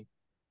CREC.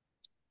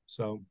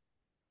 So,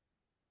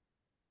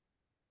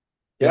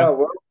 yeah,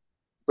 well,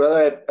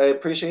 brother, I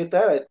appreciate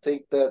that. I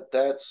think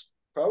that's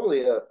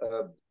probably a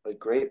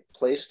great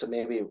place to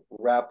maybe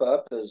wrap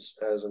up, as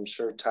I'm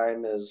sure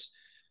time is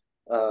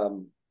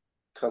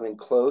coming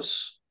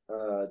close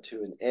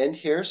to an end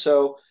here.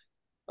 So,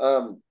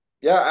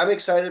 yeah, I'm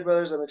excited,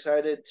 brothers. I'm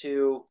excited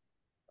to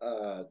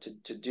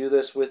do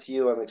this with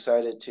you. I'm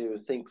excited to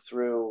think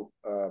through,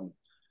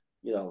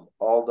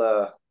 all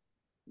the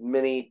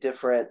many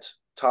different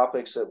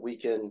topics that we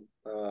can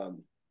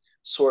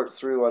sort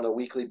through on a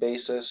weekly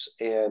basis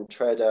and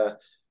try to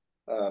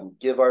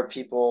give our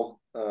people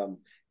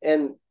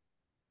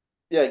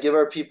give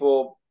our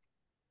people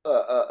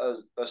a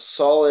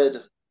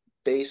solid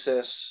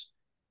basis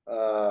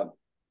for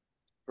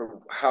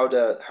how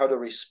to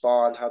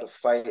respond, how to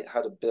fight,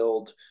 how to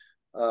build,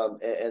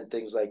 and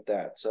things like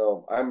that.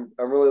 So I'm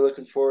really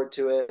looking forward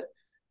to it.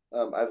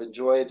 I've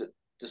enjoyed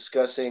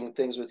discussing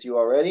things with you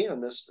already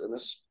on this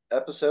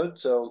episode.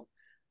 So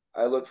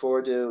I look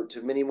forward to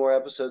many more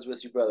episodes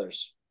with you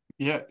brothers.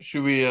 Yeah.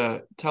 Should we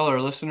tell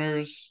our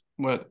listeners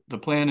what the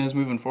plan is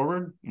moving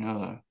forward?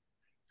 Go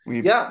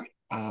ahead.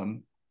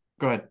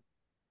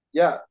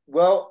 Yeah.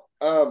 Well,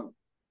 our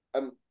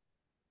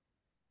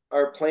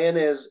plan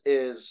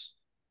is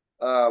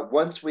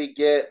once we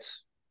get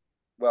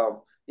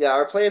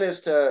our plan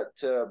is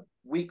to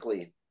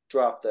weekly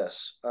drop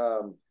this.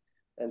 And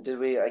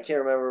I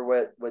can't remember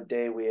what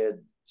day we had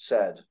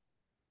said.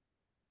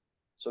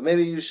 So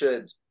maybe you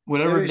should.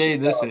 Whatever day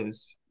this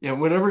is. Yeah,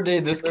 whatever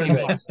day this came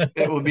out,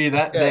 it will be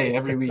that day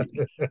every week.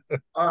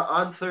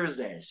 On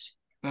Thursdays.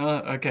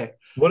 Okay.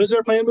 What is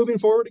our plan moving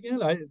forward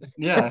again?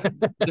 Yeah,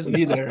 just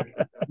be there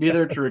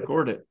to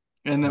record it.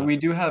 And then we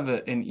do have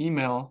an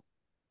email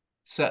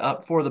set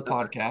up for the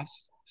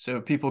podcast,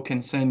 so people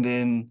can send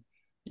in,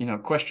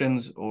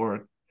 questions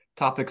or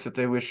topics that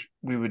they wish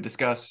we would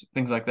discuss,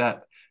 things like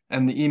that.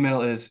 And the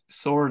email is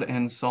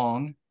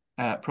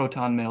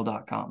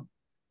swordandsong@protonmail.com.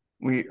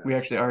 We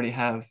actually already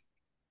have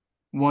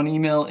one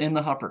email in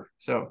the hopper.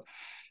 So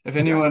if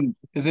anyone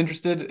is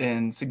interested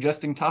in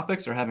suggesting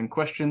topics or having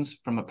questions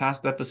from a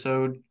past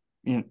episode,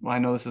 I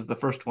know this is the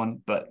first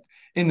one, but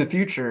in the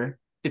future,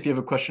 if you have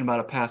a question about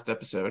a past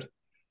episode,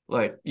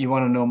 like you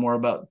want to know more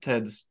about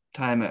Ted's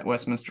time at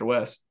Westminster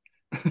West,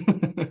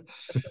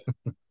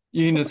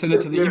 you can just send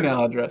it to the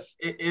email address.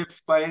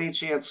 If by any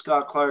chance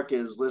Scott Clark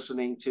is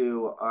listening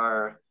to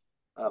our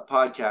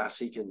podcast,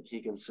 he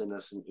can send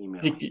us an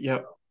email.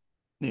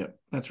 Yep,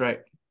 that's right.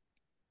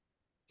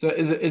 So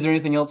is there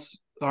anything else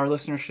our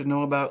listeners should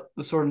know about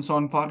the Sword and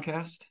Song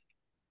podcast?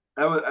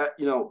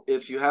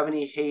 If you have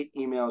any hate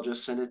email,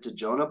 just send it to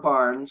Jonah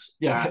Barnes.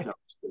 Yeah,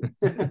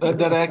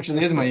 that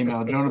actually is my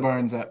email,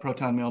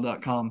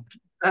 jonahbarnes@protonmail.com.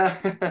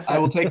 I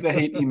will take the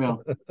hate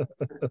email.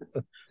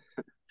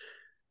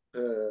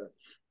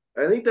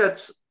 I think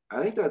that's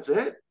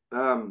it.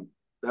 That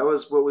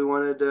was what we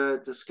wanted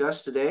to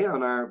discuss today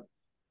on our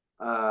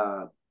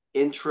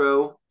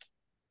intro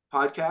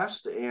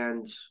podcast,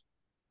 and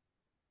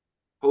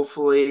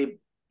hopefully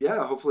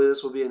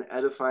this will be an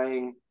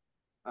edifying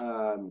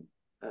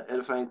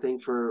thing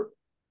for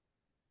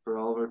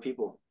all of our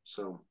people.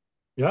 So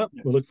we'll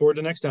look forward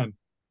to next time.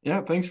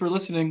 Yeah, thanks for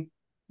listening.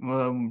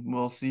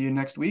 We'll see you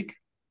next week.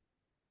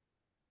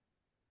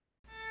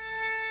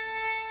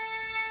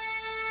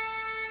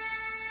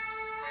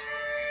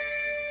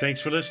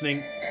 Thanks for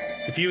listening.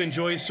 If you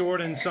enjoy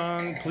Sword and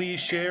Song, please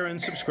share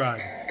and subscribe.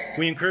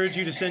 We encourage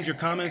you to send your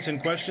comments and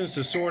questions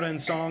to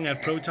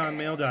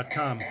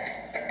swordandsong@protonmail.com.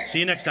 See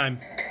you next time.